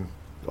 He's been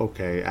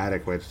okay,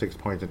 adequate, 6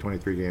 points in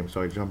 23 games,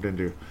 so he jumped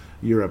into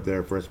Europe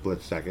there for a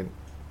split second.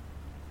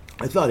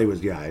 I thought he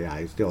was,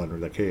 he's still in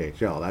the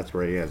KHL. That's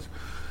where he is.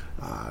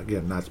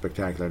 Again, not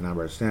spectacular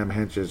numbers. Sam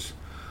Hench's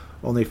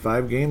only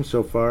 5 games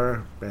so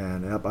far,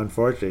 and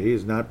unfortunately,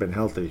 he's not been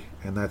healthy,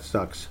 and that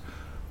sucks.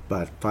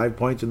 But 5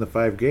 points in the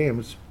 5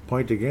 games,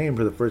 point a game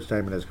for the first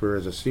time in his career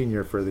as a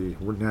senior for the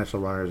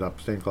National Runners up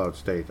St. Cloud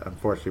State,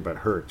 unfortunately, but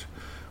hurt,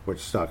 which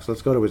sucks.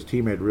 Let's go to his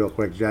teammate real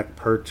quick, Jack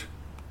Pert.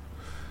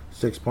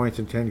 6 points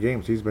in 10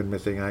 games. He's been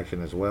missing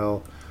action as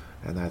well,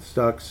 and that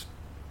sucks.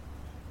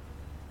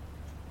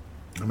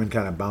 I've been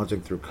kind of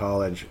bouncing through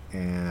college,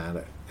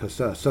 and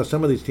so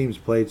some of these teams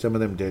played, some of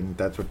them didn't.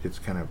 That's what gets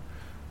kind of,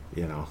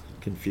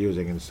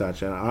 confusing and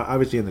such. And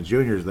obviously in the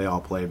juniors they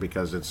all play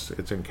because it's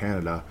in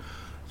Canada,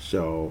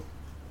 so,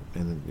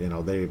 and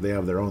they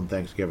have their own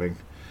Thanksgiving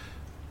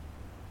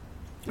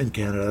in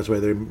Canada. That's why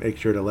they make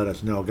sure to let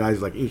us know.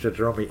 Guys like Isha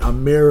Jerome,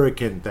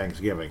 American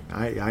Thanksgiving.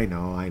 I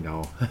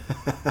know.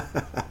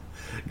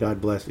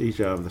 God bless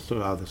Isha of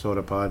the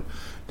Soda Pod.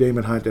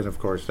 Damon Hunt, and of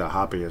course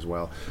Hoppy as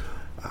well,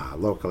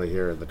 locally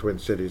here in the Twin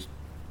Cities.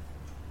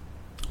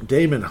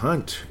 Damon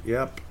Hunt,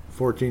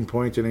 14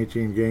 points in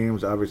 18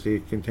 games.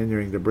 Obviously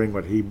continuing to bring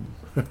what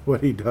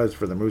he does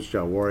for the Moose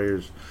Jaw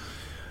Warriors.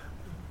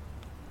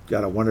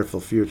 Got a wonderful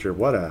future.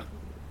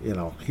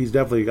 He's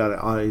definitely going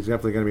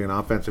to be an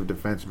offensive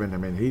defenseman. I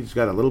mean, he's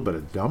got a little bit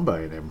of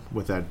Dumba in him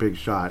with that big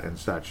shot and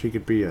such. He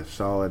could be a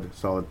solid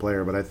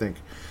player, but I think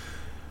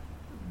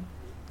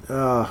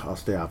I'll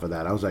stay off of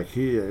that. I was like,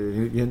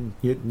 you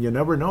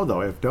never know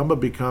though. If Dumba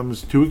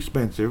becomes too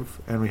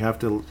expensive and we have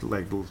to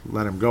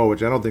let him go,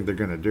 which I don't think they're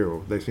going to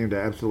do. They seem to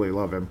absolutely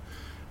love him,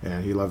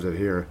 and he loves it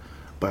here.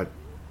 But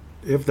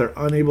if they're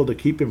unable to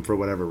keep him for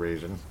whatever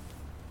reason,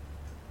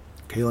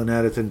 Kalen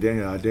Addison,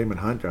 Damon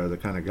Hunt are the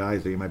kind of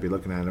guys that you might be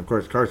looking at. And, of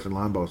course, Carson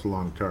Lambos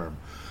long term.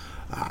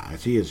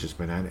 He has just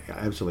been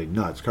absolutely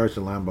nuts.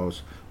 Carson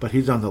Lambos, but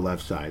he's on the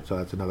left side, so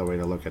that's another way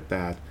to look at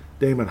that.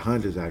 Damon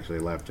Hunt is actually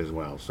left as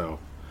well. So,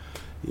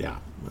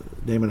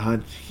 Damon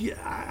Hunt,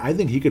 I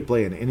think he could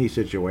play in any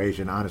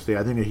situation, honestly.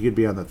 I think he could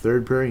be on the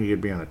third pairing. He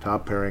could be on a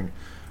top pairing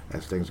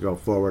as things go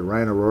forward.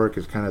 Ryan O'Rourke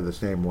is kind of the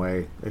same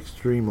way.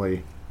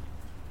 Extremely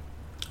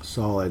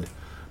solid.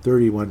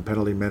 31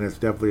 penalty minutes,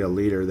 definitely a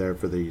leader there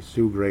for the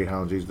Sioux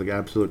Greyhounds. He's the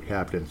absolute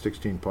captain,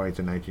 16 points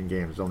in 19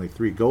 games, only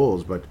 3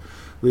 goals, but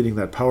leading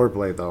that power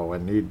play, though,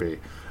 when need be.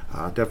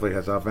 Definitely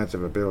has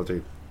offensive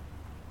ability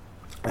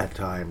at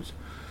times.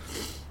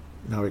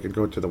 Now we can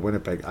go to the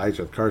Winnipeg Ice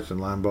with Carson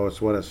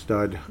Lambos. What a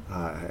stud.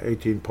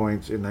 18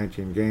 points in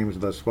 19 games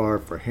thus far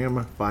for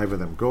him, 5 of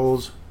them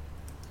goals.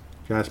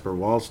 Jasper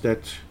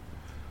Wallstedt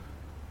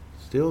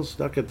still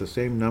stuck at the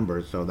same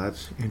number, so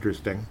that's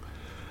interesting.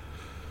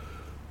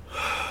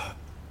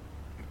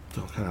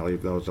 So I'll kind of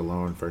leave those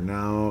alone for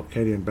now.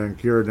 Kadian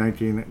Bankir,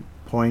 19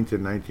 points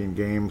in 19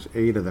 games,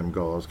 8 of them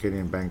goals.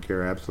 Kadian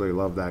Bankir, absolutely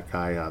love that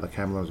guy. The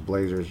Kamloops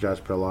Blazers,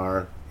 Josh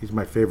Pilar, he's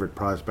my favorite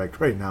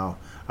prospect right now,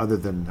 other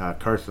than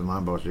Carson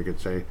Lambos, you could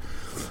say.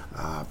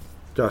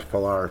 Josh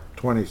Pilar,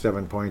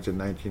 27 points in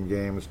 19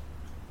 games.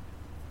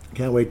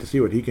 Can't wait to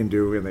see what he can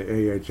do in the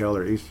AHL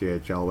or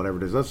ECHL, whatever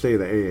it is. Let's say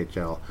the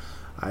AHL.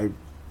 I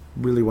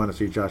really want to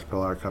see Josh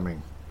Pilar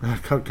coming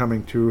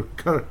to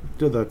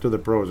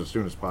the pros as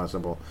soon as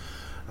possible.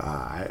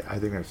 I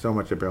think there's so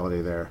much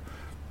ability there.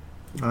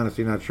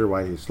 Honestly, not sure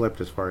why he slipped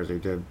as far as he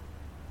did.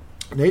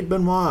 Nate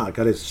Benoit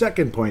got his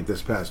 2nd point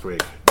this past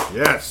week.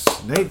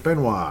 Yes, Nate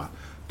Benoit.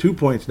 2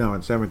 points now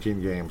in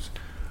 17 games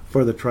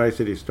for the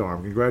Tri-City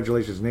Storm.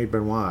 Congratulations, Nate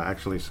Benoit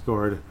actually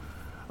scored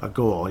a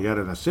goal. He had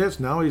an assist,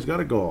 now he's got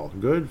a goal.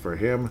 Good for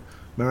him.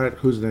 Marat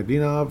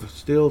Kuznetsov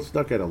still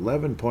stuck at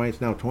 11 points,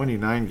 now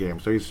 29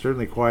 games. So he's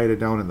certainly quieted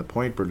down in the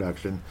point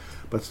production,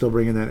 but still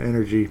bringing that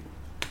energy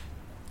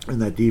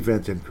and that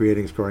defense and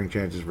creating scoring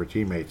chances for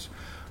teammates.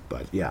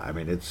 But yeah, I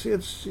mean, it's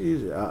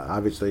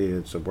obviously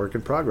it's a work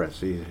in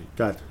progress. He's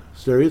got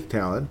serious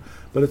talent,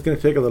 but it's going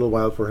to take a little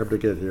while for him to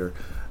get here.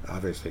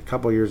 Obviously, a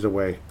couple years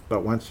away,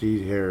 but once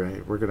he's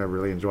here, we're going to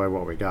really enjoy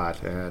what we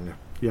got, and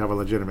you have a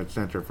legitimate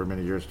center for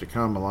many years to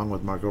come, along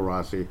with Marco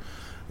Rossi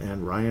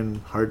and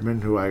Ryan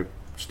Hartman, who I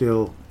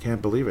still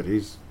can't believe it.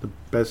 He's the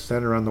best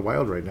center on the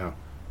Wild right now.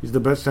 He's the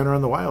best center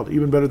on the Wild,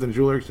 even better than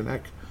Joel Eriksson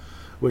Ek,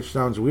 which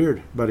sounds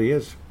weird, but he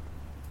is.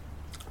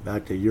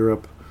 Back to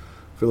Europe,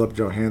 Philip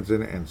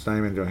Johansson and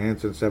Simon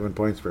Johansson, 7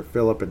 points for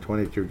Philip in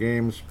 22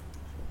 games.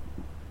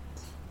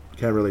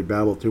 Can't really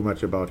babble too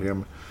much about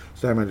him.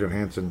 Simon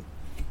Johansson,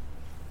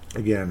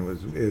 again,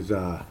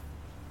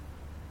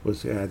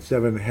 had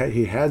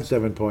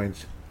 7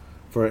 points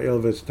for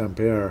Ilves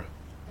Tampere,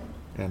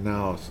 and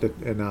now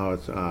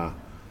it's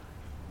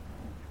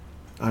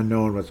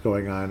unknown what's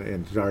going on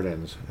in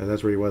Jardins, and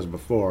that's where he was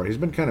before. He's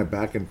been kind of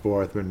back and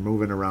forth, been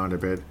moving around a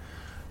bit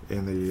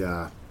in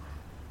the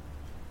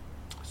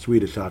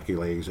Swedish hockey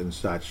leagues and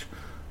such,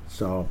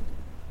 so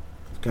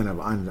kind of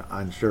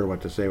unsure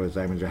what to say with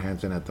Simon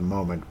Johansson at the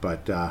moment,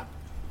 but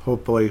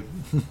hopefully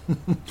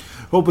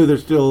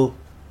there's still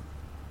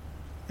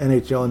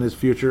NHL in his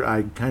future.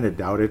 I kind of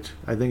doubt it.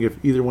 I think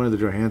if either one of the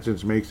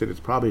Johanssons makes it,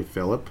 it's probably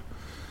Philip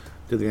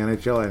to the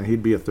NHL, and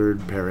he'd be a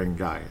third pairing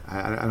guy.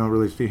 I don't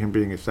really see him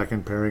being a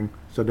second pairing,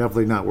 so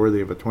definitely not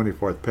worthy of a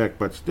 24th pick,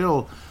 but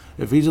still,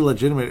 if he's a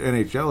legitimate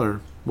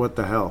NHLer, what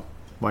the hell?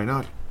 Why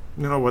not?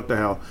 What the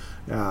hell?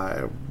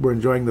 We're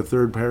enjoying the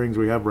third pairings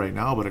we have right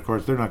now, but of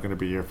course they're not going to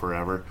be here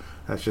forever.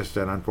 That's just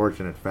an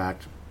unfortunate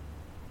fact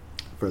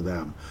for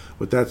them.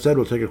 With that said,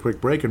 we'll take a quick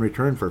break and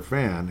return for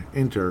fan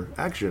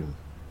interaction.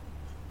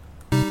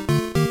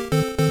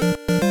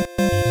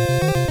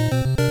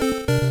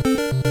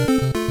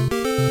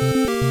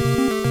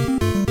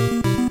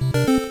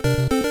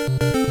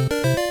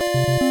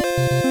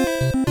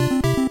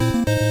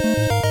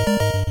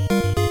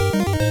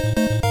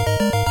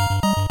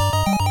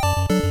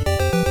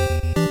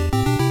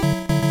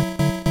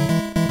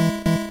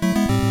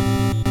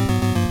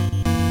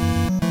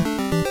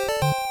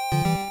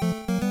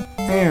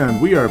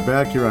 We are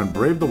back here on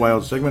Brave the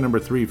Wild, segment number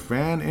 3,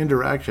 fan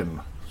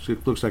interaction.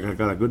 It looks like I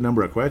got a good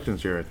number of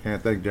questions here. I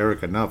can't thank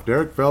Derek enough.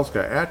 Derek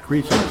Felska at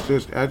Crease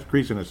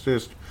and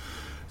Assist,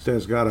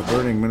 says, got a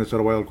burning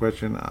Minnesota Wild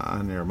question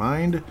on your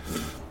mind.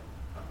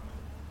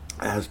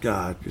 Just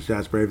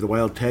ask Brave the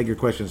Wild. Tag your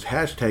questions.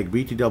 Hashtag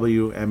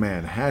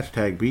BTWMN.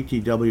 Hashtag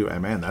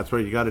BTWMN. That's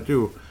what you got to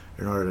do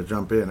in order to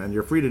jump in. And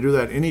you're free to do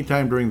that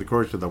anytime during the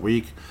course of the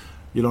week.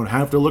 You don't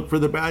have to look for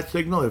the bat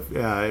signal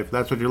if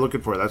that's what you're looking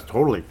for. That's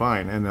totally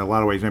fine. And in a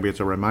lot of ways, maybe it's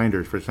a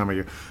reminder for some of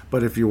you.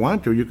 But if you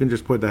want to, you can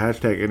just put the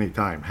hashtag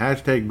anytime.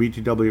 Hashtag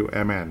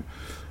BTWMN.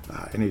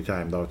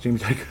 Anytime, though. It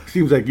seems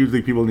like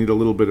usually people need a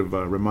little bit of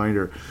a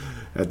reminder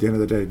at the end of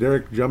the day.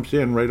 Derek jumps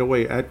in right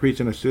away at Crease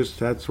and Assist.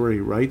 That's where he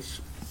writes.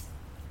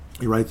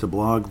 He writes a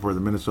blog for the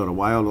Minnesota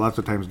Wild. Lots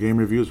of times game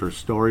reviews or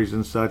stories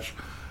and such.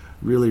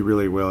 Really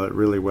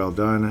well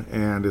done.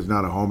 And is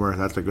not a homer.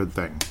 That's a good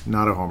thing.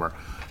 Not a homer.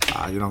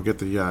 You don't get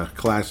the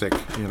classic,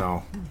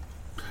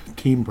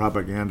 team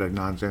propaganda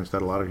nonsense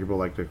that a lot of people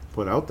like to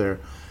put out there,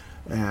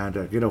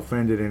 and get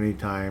offended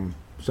anytime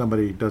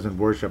somebody doesn't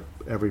worship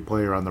every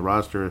player on the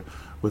roster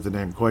with the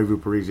name Koivu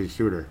Parise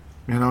Suter.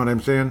 You know what I'm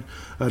saying?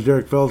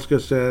 Derek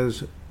Felska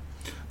says,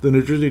 the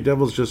New Jersey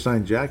Devils just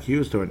signed Jack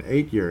Hughes to an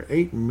 8-year,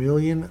 $8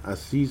 million a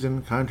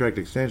season contract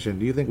extension.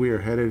 Do you think we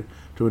are headed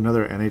to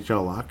another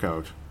NHL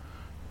lockout?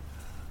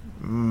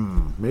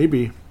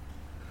 Maybe.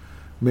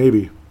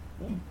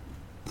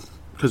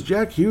 Because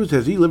Jack Hughes,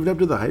 has he lived up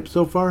to the hype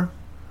so far?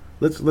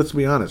 Let's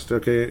be honest,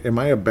 okay? Am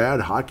I a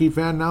bad hockey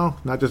fan now?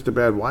 Not just a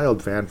bad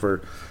Wild fan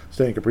for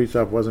saying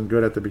Kaprizov wasn't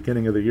good at the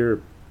beginning of the year,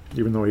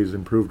 even though he's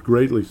improved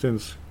greatly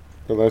since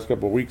the last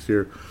couple of weeks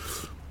here.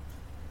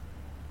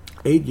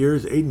 8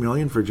 years, $8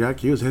 million for Jack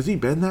Hughes. Has he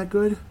been that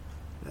good?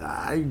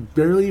 I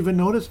barely even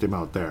noticed him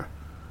out there.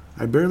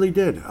 I barely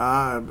did.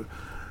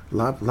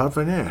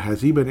 Lafreniere,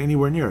 has he been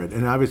anywhere near it?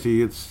 And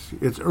obviously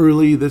it's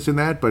early, this and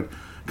that, but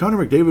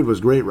Connor McDavid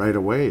was great right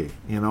away,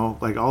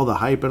 like all the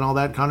hype and all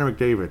that. Connor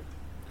McDavid,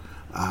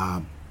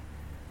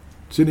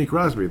 Sidney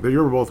Crosby, they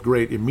were both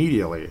great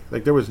immediately.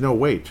 Like, there was no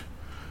wait.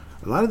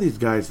 A lot of these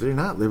guys, they're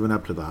not living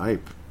up to the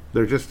hype.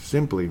 They're just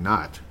simply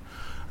not.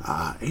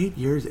 8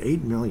 years,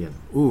 $8 million.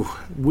 Ooh,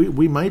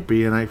 we might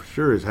be, and I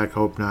sure as heck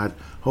hope not.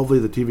 Hopefully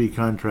the TV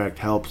contract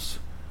helps.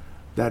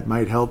 That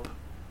might help,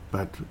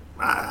 but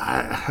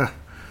I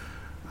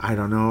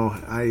don't know.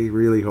 I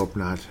really hope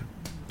not.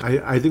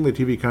 I think the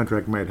TV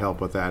contract might help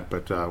with that,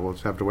 but we'll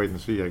just have to wait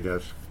and see, I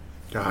guess.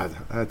 God,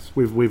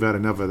 we've had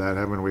enough of that,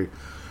 haven't we?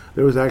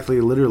 There was actually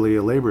literally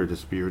a labor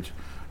dispute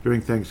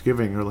during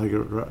Thanksgiving or like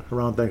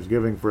around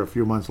Thanksgiving for a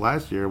few months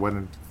last year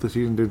when the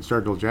season didn't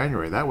start till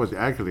January. That was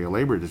actually a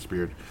labor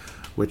dispute,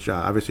 which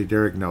obviously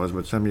Derek knows,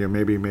 but some of you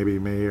maybe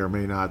may or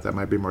may not. That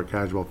might be more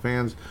casual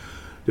fans.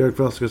 Derek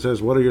Felska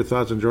says, what are your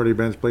thoughts on Jordy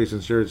Ben's place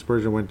in Jared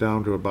Spurgeon went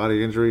down to a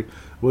body injury?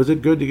 Was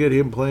it good to get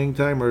him playing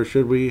time, or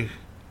should we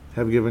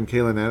have given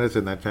Kalen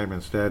Addison that time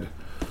instead?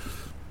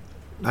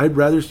 I'd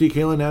rather see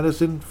Kalen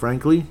Addison,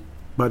 frankly,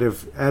 but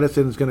if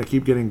Addison's going to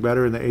keep getting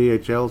better in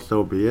the AHL,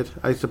 so be it,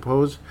 I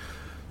suppose.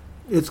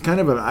 It's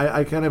kind of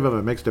I kind of have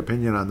a mixed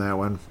opinion on that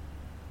one,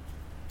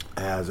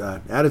 as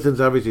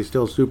Addison's obviously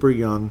still super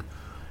young.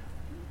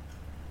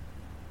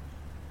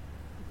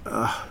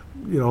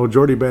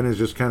 Jordy Ben is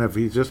just kind of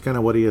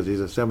what he is. He's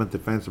a seventh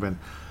defenseman.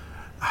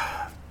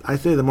 I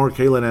say the more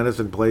Kalen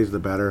Addison plays, the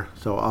better.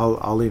 So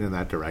I'll lean in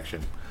that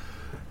direction.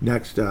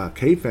 Next,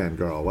 K-Fan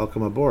Girl,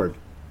 welcome aboard.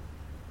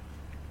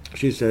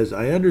 She says,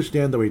 I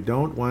understand that we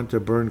don't want to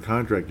burn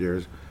contract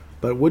years,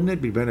 but wouldn't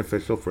it be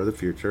beneficial for the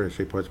future, as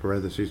she puts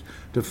parentheses,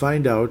 to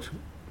find out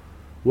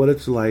what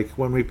it's like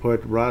when we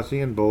put Rossi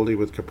and Boldy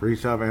with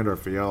Kaprizov and or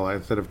Fiala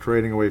instead of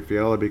trading away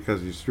Fiala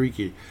because he's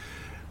streaky?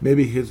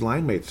 Maybe his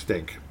line mates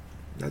stink.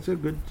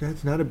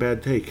 That's not a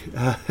bad take.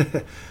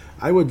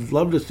 I would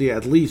love to see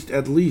at least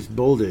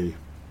Boldy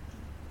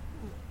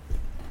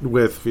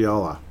with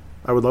Fiala.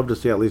 I would love to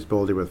see at least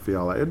Boldy with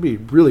Fiala. It'd be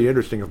really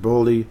interesting if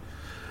Boldy,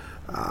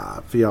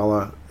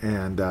 Fiala,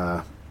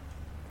 and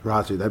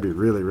Rossi, that'd be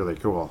really, really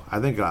cool. I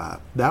think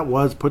that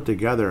was put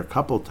together a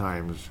couple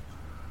times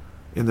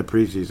in the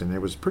preseason. It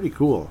was pretty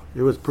cool.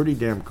 It was pretty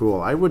damn cool.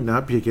 I would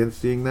not be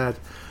against seeing that.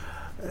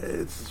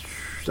 It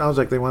sounds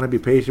like they want to be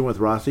patient with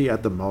Rossi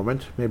at the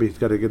moment. Maybe he's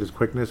got to get his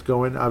quickness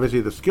going.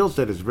 Obviously, the skill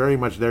set is very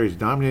much there. He's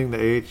dominating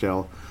the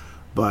AHL,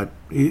 but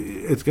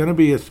it's going to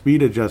be a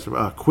speed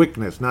adjustment,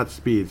 quickness, not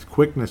speed,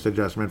 quickness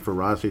adjustment for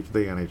Rossi to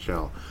the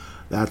NHL.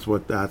 That's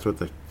what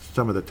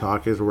some of the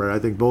talk is. Where I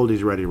think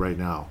Boldy's ready right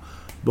now.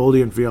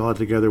 Boldy and Fiala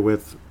together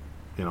with,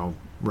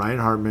 Ryan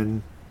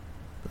Hartman,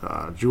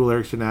 Joel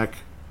Eriksson,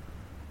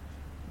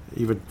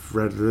 even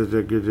Fred.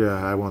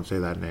 I won't say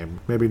that name.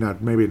 Maybe not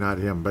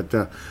him.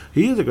 But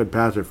he is a good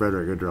passer,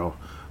 Frederick Goodrow.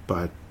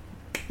 But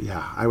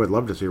yeah, I would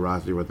love to see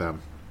Rossi with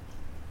them.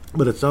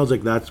 But it sounds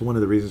like that's one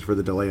of the reasons for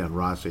the delay on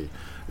Rossi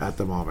at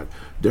the moment.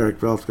 Derek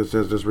Velska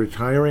says, does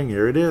retiring,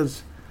 here it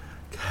is,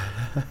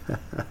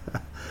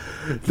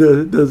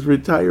 does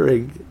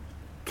retiring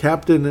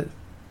Captain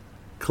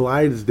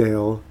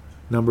Clydesdale,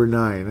 number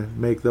 9,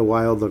 make the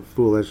Wild look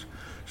foolish?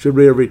 Should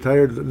we have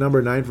retired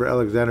number 9 for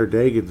Alexander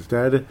Daig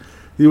instead?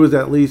 He was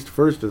at least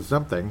first in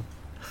something.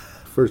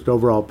 First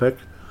overall pick.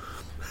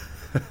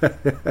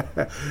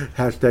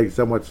 Hashtag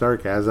somewhat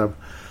sarcasm.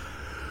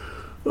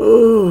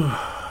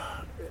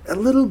 Oh,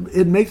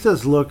 it makes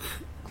us look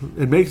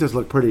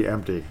pretty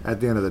empty at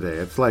the end of the day.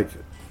 It's like,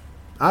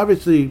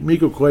 obviously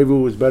Mikko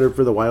Koivu was better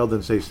for the Wild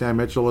than, say, Sam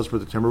Mitchell was for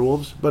the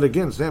Timberwolves. But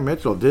again, Sam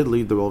Mitchell did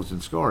lead the Wolves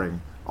in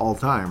scoring all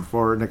time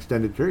for an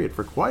extended period,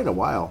 for quite a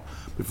while,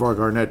 before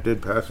Garnett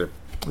did pass it.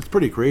 It's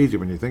pretty crazy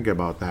when you think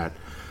about that.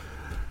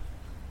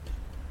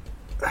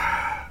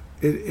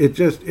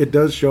 It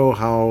does show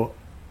how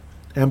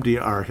empty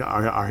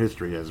our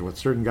history is, with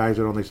certain guys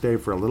that only stay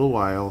for a little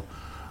while,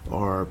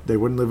 or they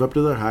wouldn't live up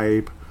to their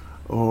hype,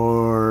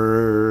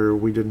 or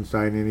we didn't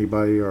sign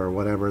anybody, or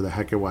whatever the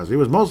heck it was. It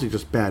was mostly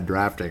just bad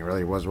drafting,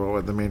 really, was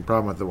the main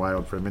problem with the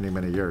Wild for many,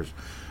 many years.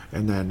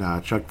 And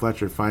then Chuck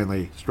Fletcher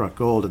finally struck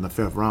gold in the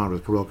 5th round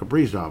with Kirill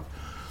Kaprizov.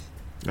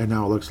 And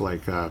now it looks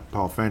like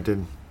Paul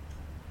Fenton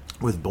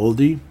with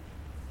Boldy,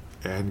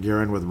 and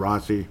Guerin with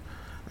Rossi,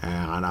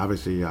 and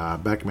obviously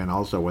Beckman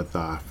also with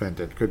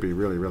Fenton. Could be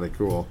really, really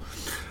cool.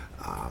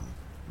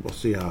 We'll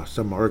see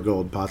some more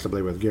gold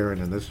possibly with Guerin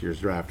in this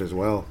year's draft as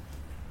well.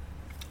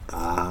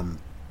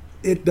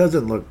 It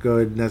doesn't look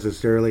good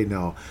necessarily,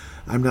 no.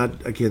 I'm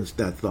not against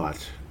that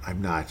thought. I'm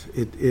not.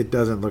 It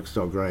doesn't look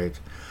so great.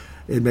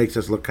 It makes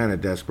us look kind of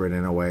desperate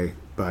in a way.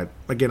 But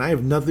again, I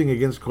have nothing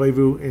against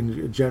Koivu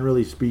in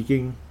generally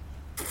speaking.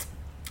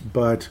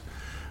 But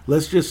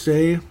let's just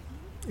say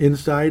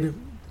inside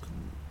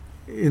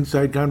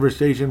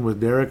conversation with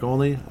Derek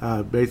only.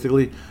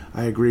 Basically,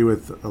 I agree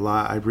with a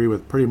lot. I agree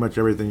with pretty much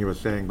everything he was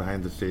saying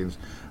behind the scenes.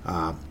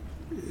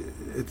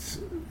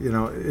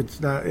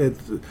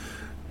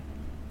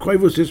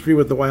 Koivu's history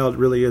with the Wild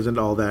really isn't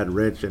all that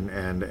rich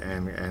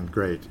and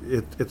great.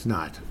 It's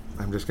not.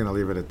 I'm just going to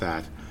leave it at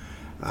that.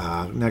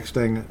 Next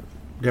thing,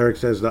 Derek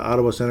says the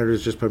Ottawa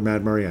Senators just put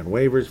Matt Murray on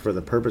waivers for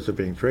the purpose of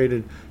being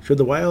traded. Should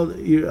the Wild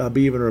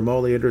be even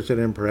remotely interested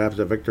in perhaps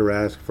a Victor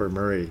Rask for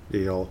Murray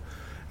deal,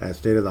 as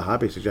State of the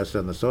Hoppy suggested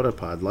on the Soda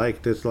Pod?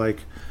 Like,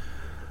 dislike?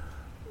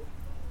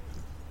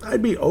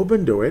 I'd be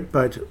open to it,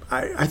 but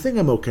I think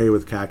I'm okay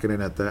with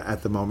Kakkonen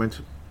at the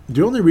moment.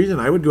 The only reason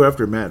I would go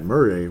after Matt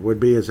Murray would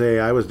be to say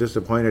I was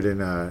disappointed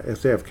in,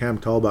 if Cam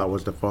Talbot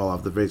was to fall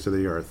off the face of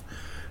the earth.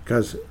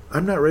 Because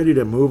I'm not ready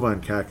to move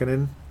on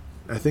Kakkonen.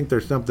 I think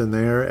there's something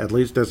there, at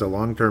least as a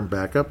long-term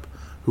backup,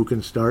 who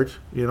can start,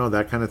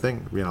 that kind of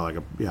thing.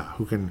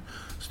 Who can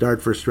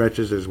start for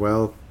stretches as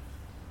well.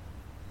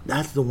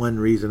 That's the one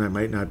reason I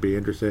might not be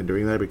interested in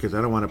doing that, because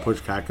I don't want to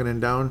push Kakkonen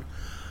down.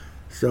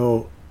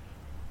 So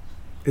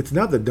it's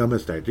not the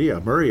dumbest idea.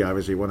 Murray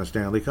obviously won a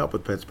Stanley Cup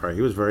with Pittsburgh.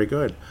 He was very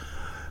good.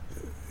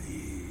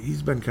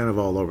 He's been kind of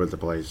all over the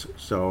place.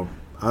 So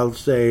I'll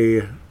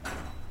say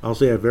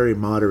a very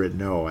moderate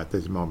no at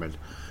this moment.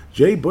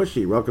 Jay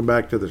Bushy, welcome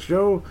back to the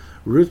show.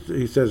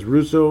 He says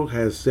Russo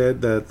has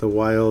said that the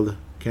Wild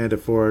can't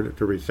afford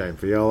to re-sign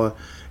Fiala.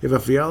 If a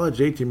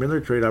Fiala-JT Miller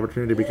trade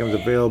opportunity becomes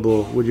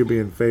available, would you be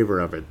in favor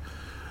of it?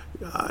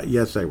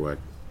 Yes, I would.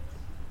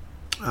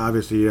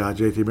 Obviously,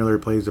 JT Miller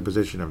plays a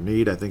position of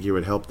need. I think he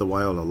would help the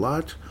Wild a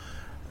lot.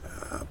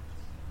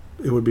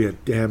 It would be a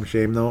damn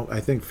shame, though. I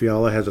think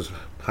Fiala has a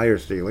higher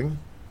ceiling,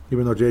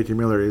 even though JT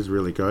Miller is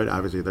really good.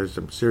 Obviously, there's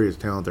some serious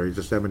talent there. He's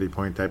a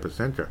 70-point type of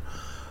center.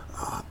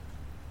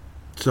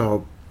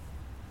 So,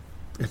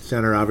 at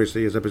center,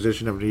 obviously, is a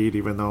position of need,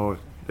 even though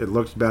it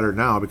looks better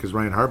now because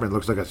Ryan Hartman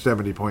looks like a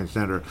 70-point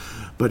center.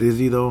 But is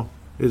he, though?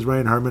 Is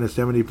Ryan Hartman a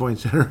 70-point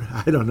center?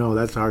 I don't know.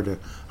 That's hard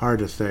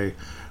to say.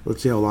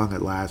 Let's see how long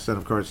it lasts. And,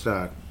 of course,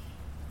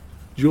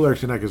 Joel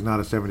Eriksson Ek is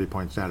not a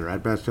 70-point center.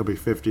 At best, he'll be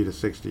 50 to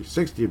 60.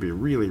 60 would be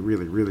really,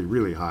 really, really,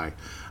 really high,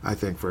 I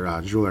think,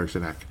 for Joel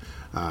Eriksson Ek.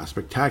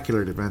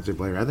 Spectacular defensive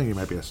player. I think he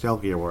might be a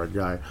Selke Award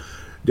guy.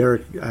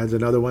 Derek has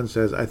another one,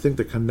 says, I think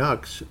the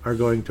Canucks are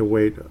going to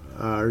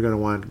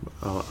want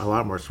a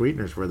lot more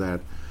sweeteners for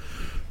that.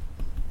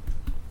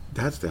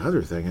 That's the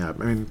other thing. I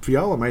mean,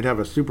 Fiala might have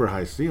a super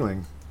high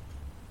ceiling,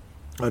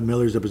 but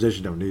Miller's a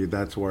position of need.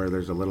 That's where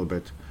there's a little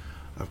bit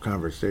of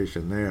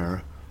conversation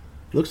there.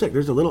 Looks like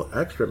there's a little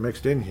extra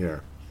mixed in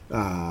here.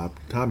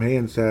 Tom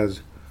Hayen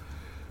says,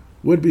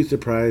 would be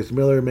surprised.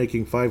 Miller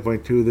making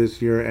 5.2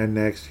 this year and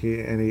next. He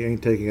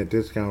ain't taking a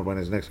discount when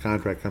his next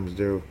contract comes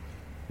due.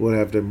 Would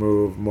have to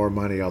move more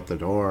money out the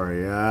door.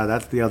 Yeah,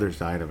 that's the other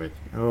side of it.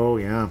 Oh,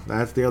 yeah,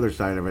 that's the other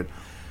side of it.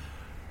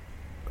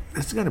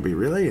 It's going to be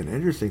really an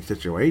interesting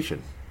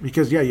situation.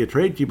 Because, yeah, you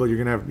trade people,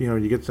 you're going to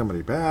have, you get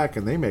somebody back,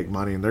 and they make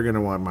money, and they're going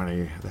to want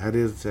money. That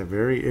is a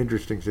very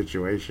interesting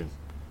situation.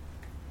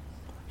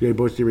 Jay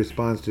Bushy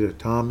responds to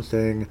Tom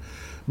saying,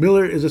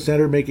 Miller is a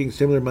center making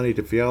similar money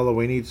to Fiala.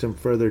 We need some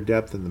further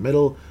depth in the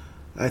middle.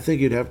 I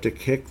think you'd have to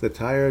kick the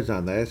tires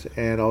on this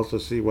and also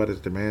see what his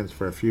demands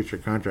for a future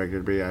contract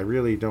would be. I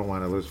really don't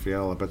want to lose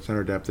Fiala, but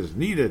center depth is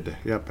needed.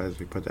 Yep, as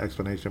we put the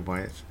explanation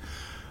points.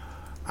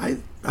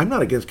 I'm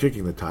not against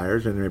kicking the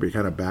tires and maybe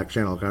kind of back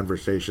channel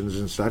conversations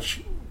and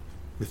such.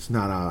 It's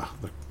not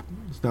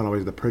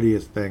always the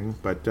prettiest thing,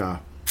 but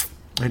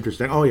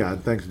interesting. Oh yeah,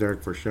 and thanks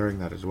Derek for sharing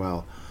that as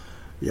well.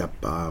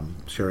 Yep,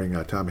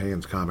 sharing Tom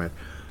Hayen's comment.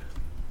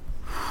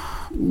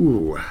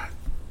 Ooh.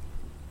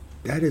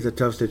 That is a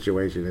tough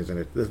situation, isn't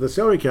it? The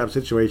salary cap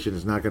situation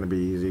is not going to be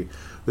easy.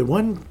 The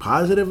one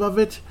positive of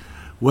it,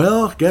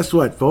 well, guess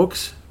what,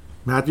 folks?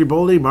 Matthew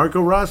Boldy, Marco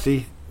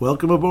Rossi,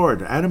 welcome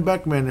aboard. Adam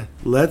Beckman,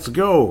 let's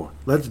go.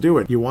 Let's do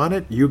it. You want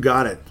it? You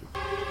got it.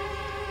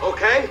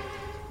 Okay.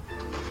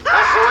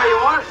 That's the way you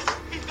want it.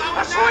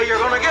 That's the way you're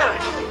going to get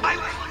it.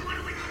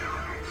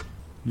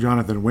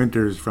 Jonathan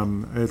Winters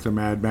from It's a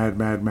Mad, Mad,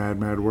 Mad, Mad,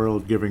 Mad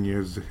World giving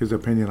you his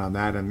opinion on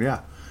that. And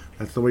yeah,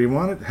 that's the way you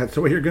want it. That's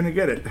the way you're going to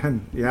get it.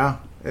 And yeah,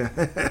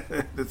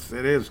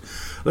 it is.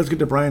 Let's get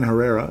to Brian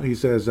Herrera. He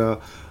says,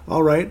 all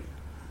right,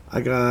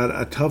 I got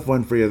a tough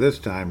one for you this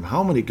time.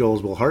 How many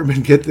goals will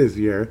Hartman get this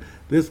year?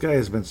 This guy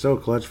has been so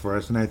clutch for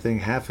us, and I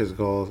think half his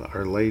goals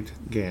are late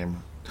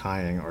game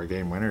tying or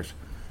game winners.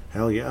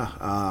 Hell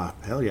yeah.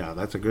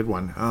 That's a good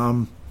one.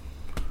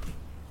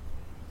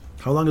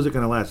 How long is it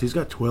going to last? He's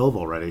got 12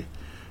 already.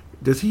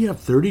 Does he have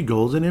 30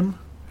 goals in him?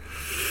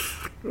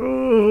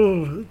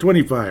 Oh,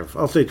 25.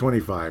 I'll say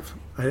 25.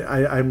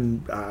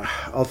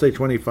 I'll say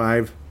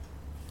 25.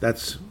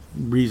 That's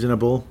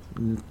reasonable.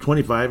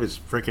 25 is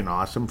freaking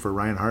awesome for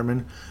Ryan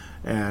Hartman.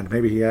 And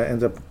maybe he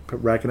ends up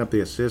racking up the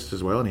assists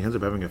as well, and he ends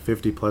up having a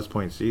 50-plus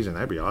point season.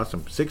 That'd be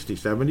awesome. 60,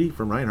 70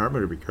 from Ryan Hartman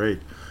would be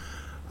great.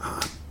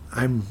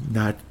 I'm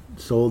not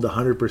sold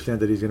 100%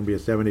 that he's going to be a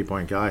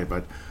 70-point guy,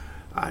 but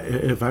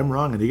if I'm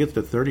wrong and he gets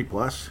to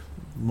 30-plus,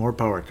 more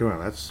power to him.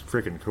 That's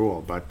freaking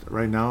cool. But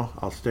right now,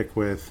 I'll stick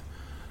with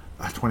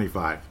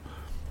 25.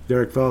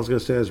 Derek Felska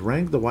says,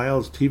 rank the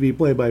Wild's TV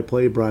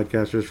play-by-play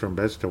broadcasters from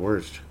best to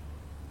worst.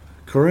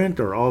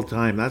 Current or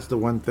all-time? That's the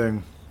one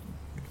thing.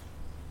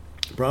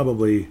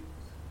 Probably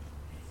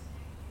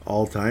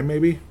all-time,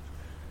 maybe?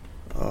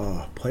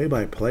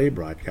 Play-by-play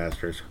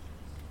broadcasters.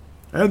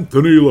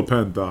 Anthony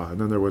LaPenta.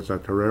 And then there was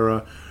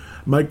Herrera.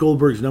 Mike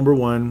Goldberg's number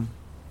one.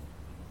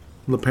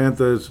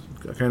 LaPanta's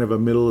kind of a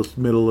middle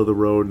of the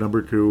road,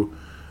 number two.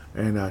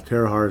 And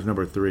Terahar is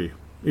number three.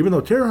 Even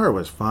though Terahar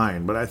was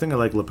fine, but I think I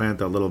like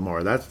LaPanta a little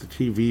more. That's the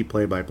TV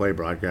play-by-play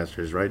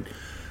broadcasters, right?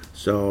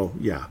 So,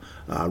 yeah.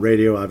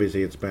 Radio,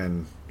 obviously, it's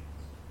been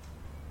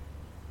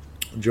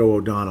Joe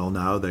O'Donnell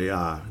now.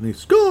 They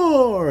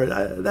score!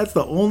 That's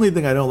the only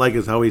thing I don't like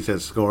is how he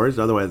says scores.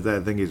 Otherwise, I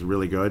think he's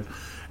really good.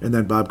 And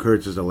then Bob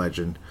Kurtz is a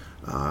legend.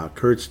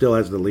 Kurtz still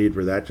has the lead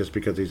for that just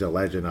because he's a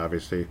legend,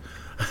 obviously.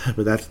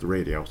 But that's the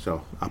radio,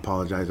 so I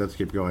apologize. Let's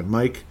keep going.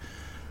 Mike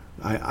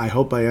I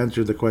hope I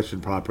answered the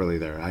question properly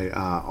there.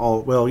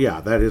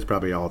 That is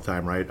probably all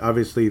time, right?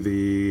 Obviously,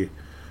 the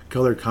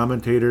color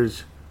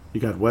commentators,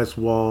 you got Wes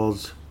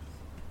Walls,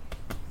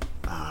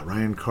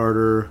 Ryan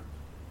Carter,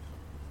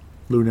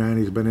 Lou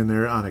Nanny's been in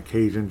there on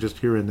occasion, just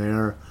here and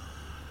there.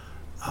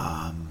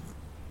 I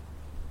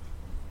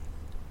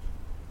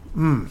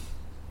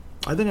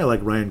think I like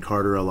Ryan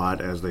Carter a lot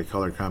as the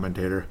color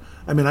commentator.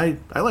 I mean,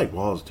 I like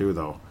Walls too,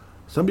 though.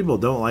 Some people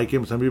don't like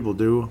him, some people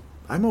do.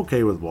 I'm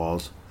okay with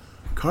Walls.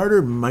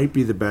 Carter might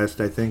be the best,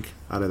 I think,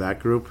 out of that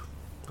group,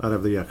 out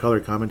of the color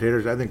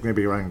commentators. I think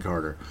maybe Ryan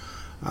Carter.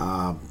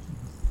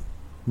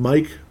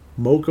 Mike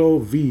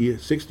Moko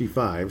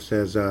V65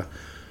 says,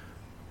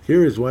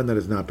 here is one that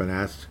has not been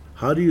asked.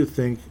 How do you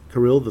think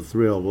Kirill the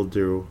Thrill will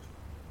do?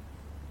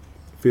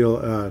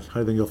 How do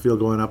you think he'll feel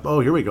going up? Oh,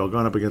 here we go,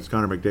 going up against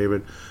Connor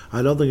McDavid.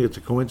 I don't think it's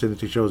a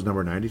coincidence he chose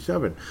number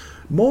 97.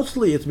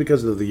 Mostly it's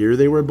because of the year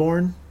they were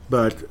born,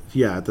 but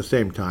yeah, at the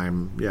same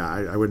time, yeah,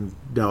 I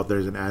wouldn't doubt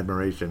there's an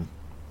admiration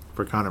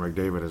for Connor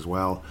McDavid as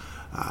well.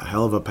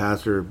 Hell of a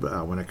passer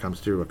when it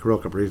comes to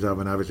Kirill Kaprizov,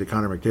 and obviously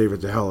Connor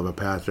McDavid's a hell of a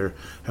passer,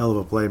 hell of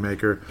a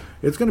playmaker.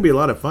 It's going to be a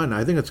lot of fun.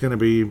 I think he's going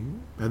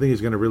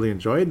to really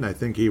enjoy it, and I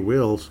think he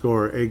will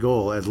score a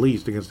goal at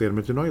least against the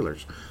Edmonton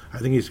Oilers. I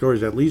think he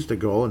scores at least a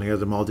goal, and he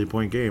has a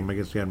multi-point game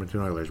against the Edmonton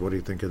Oilers. What do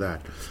you think of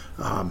that?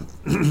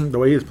 The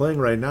way he's playing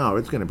right now,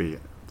 it's going to be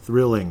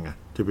thrilling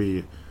to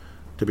be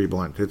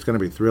blunt. It's going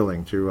to be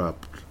thrilling to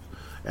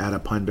add a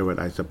pun to it,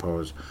 I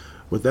suppose.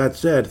 With that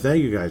said,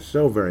 thank you guys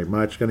so very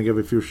much. Going to give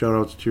a few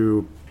shout-outs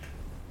to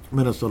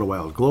Minnesota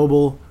Wild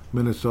Global,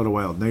 Minnesota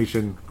Wild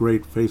Nation.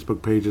 Great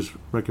Facebook pages.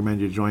 Recommend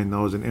you join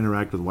those and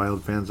interact with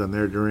Wild fans on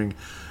there during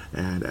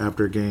and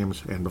after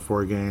games and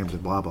before games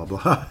and blah, blah,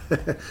 blah.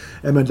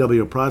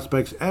 MNW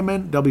Prospects.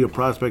 MNW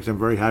Prospects, I'm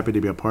very happy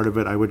to be a part of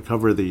it. I would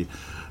cover the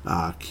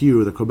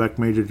Q, the Quebec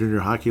Major Junior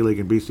Hockey League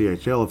and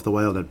BCHL if the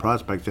Wild had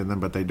prospects in them,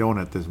 but they don't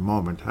at this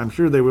moment. I'm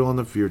sure they will in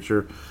the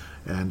future.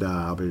 And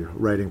I'll be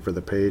writing for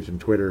the page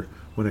and Twitter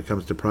when it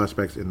comes to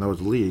prospects in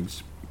those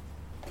leagues,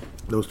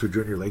 those two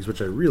junior leagues,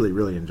 which I really,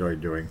 really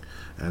enjoyed doing.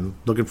 And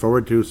looking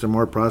forward to some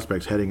more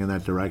prospects heading in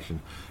that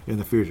direction in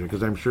the future,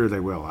 because I'm sure they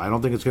will. I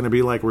don't think it's going to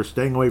be like we're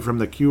staying away from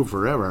the Q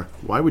forever.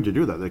 Why would you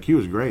do that? The Q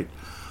is great.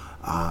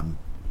 Pavel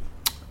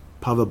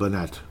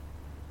Bennett,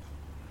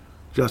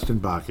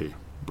 Justin Bakke,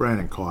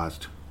 Brandon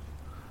Kost,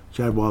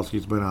 Chad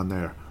Walski's been on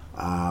there.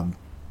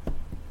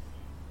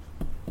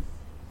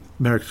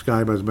 Marek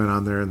Skyba's been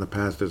on there in the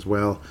past as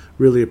well.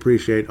 Really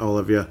appreciate all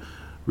of you.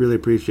 Really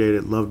appreciate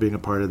it. Love being a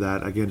part of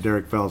that. Again,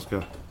 Derek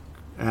Felska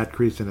at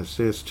Crease and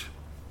Assist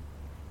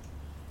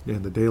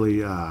in the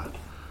daily,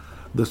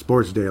 the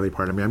Sports Daily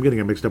part of me. I'm getting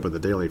it mixed up with the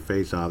Daily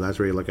Face-Off. That's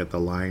where you look at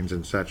the lines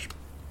and such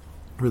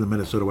for the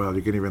Minnesota Wild.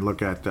 You can even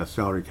look at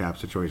salary cap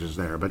situations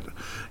there. But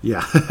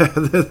yeah,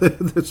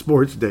 the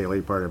Sports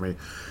Daily part of me.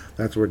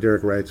 That's where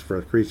Derek writes for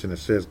Crease and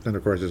Assist. And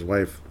of course, his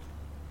wife,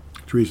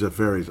 Teresa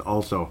Ferries,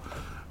 also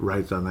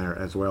writes on there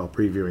as well,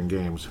 previewing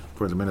games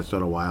for the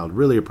Minnesota Wild.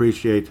 Really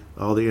appreciate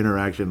all the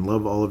interaction.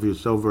 Love all of you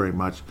so very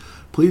much.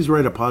 Please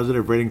write a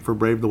positive rating for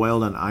Brave the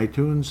Wild on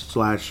iTunes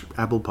 /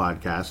 Apple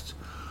Podcasts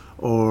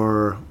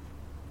or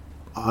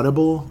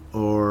Audible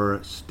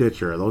or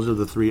Stitcher. Those are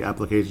the three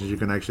applications you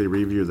can actually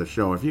review the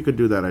show. If you could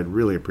do that, I'd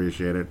really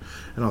appreciate it.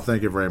 And I'll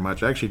thank you very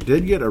much. I actually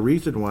did get a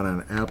recent one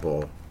on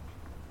Apple,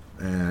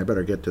 and I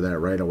better get to that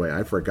right away.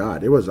 I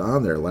forgot. It was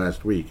on there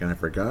last week, and I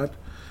forgot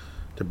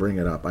to bring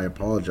it up. I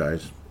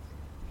apologize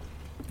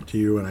to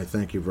you, and I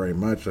thank you very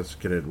much. Let's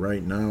get it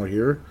right now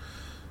here.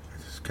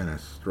 I'm just kind of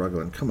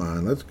struggling. Come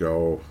on, let's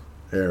go.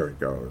 There it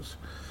goes.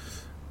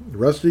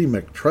 Rusty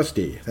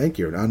McTrusty, thank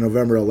you. On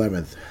November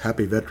 11th.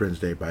 Happy Veterans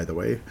Day, by the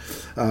way.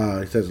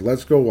 He says,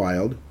 let's go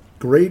Wild.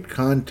 Great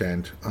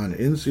content on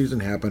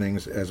in-season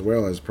happenings as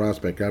well as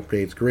prospect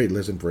updates. Great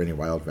listen for any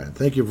Wild fan.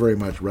 Thank you very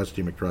much,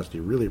 Rusty McTrusty.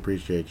 Really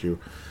appreciate you.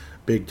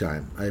 Big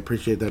time. I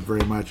appreciate that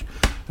very much.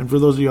 And for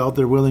those of you out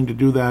there willing to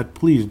do that,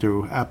 please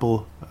do.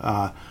 Apple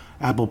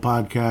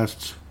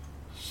Podcasts,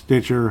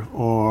 Stitcher,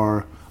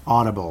 or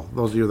Audible.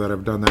 Those of you that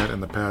have done that in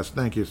the past,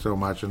 thank you so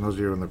much. And those of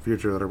you in the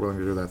future that are willing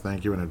to do that,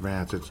 thank you in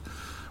advance. It's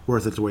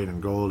worth its weight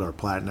in gold or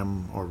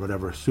platinum or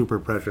whatever super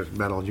precious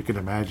metal you can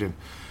imagine.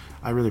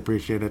 I really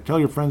appreciate it. Tell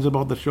your friends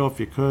about the show if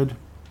you could.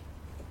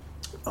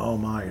 Oh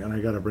my, and I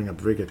got to bring up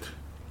Viget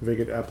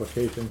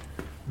application.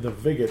 The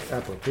Viget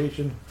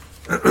application.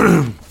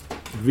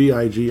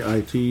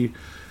 VIGIT,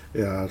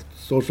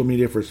 social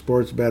media for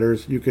sports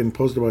bettors. You can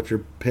post about your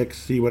picks,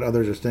 see what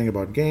others are saying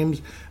about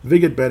games.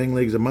 Viget Betting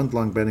League is a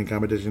month-long betting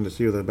competition to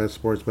see who the best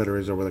sports bettor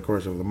is over the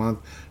course of the month.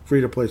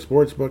 Free-to-play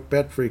sportsbook,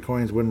 bet free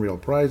coins, win real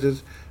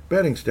prizes.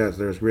 Betting stats,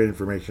 there's great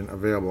information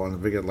available on the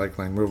Viget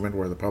Likeline movement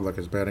where the public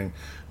is betting.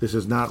 This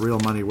is not real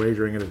money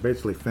wagering. It is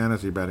basically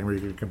fantasy betting where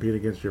you can compete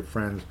against your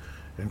friends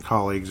and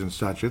colleagues and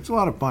such. It's a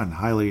lot of fun.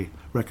 Highly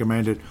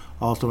recommend it.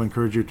 Also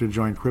encourage you to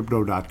join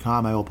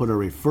Crypto.com. I will put a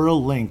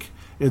referral link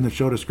in the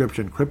show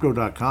description.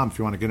 Crypto.com if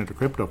you want to get into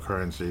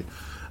cryptocurrency.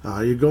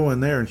 You go in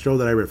there and show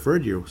that I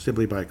referred you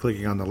simply by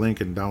clicking on the link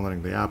and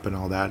downloading the app and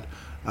all that.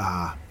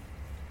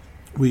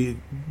 we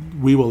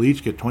will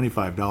each get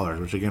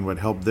 $25, which again would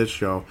help this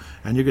show,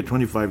 and you get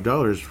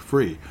 $25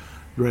 free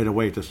right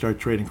away to start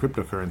trading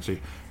cryptocurrency.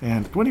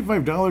 And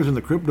 $25 in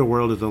the crypto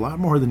world is a lot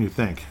more than you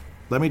think.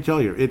 Let me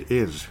tell you, it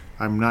is.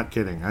 I'm not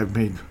kidding. I've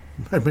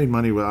made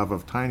money off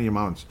of tiny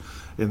amounts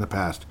in the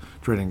past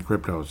trading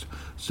cryptos.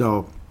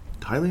 So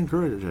highly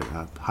encourage it.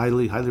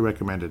 Highly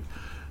recommended.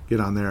 Get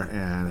on there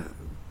and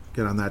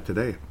get on that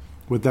today.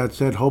 With that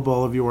said, hope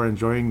all of you are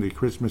enjoying the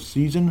Christmas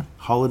season,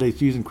 holiday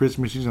season,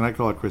 Christmas season. I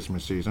call it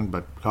Christmas season,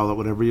 but call it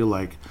whatever you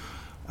like.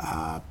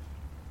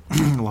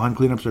 Lawn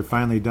cleanups are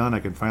finally done. I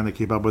can finally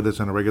keep up with this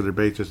on a regular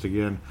basis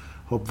again.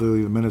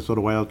 Hopefully the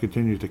Minnesota Wild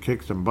continues to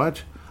kick some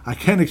butt. I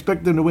can't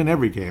expect them to win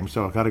every game,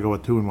 so I've got to go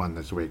with 2-1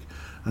 this week.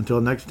 Until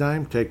next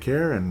time, take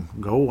care and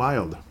go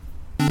Wild.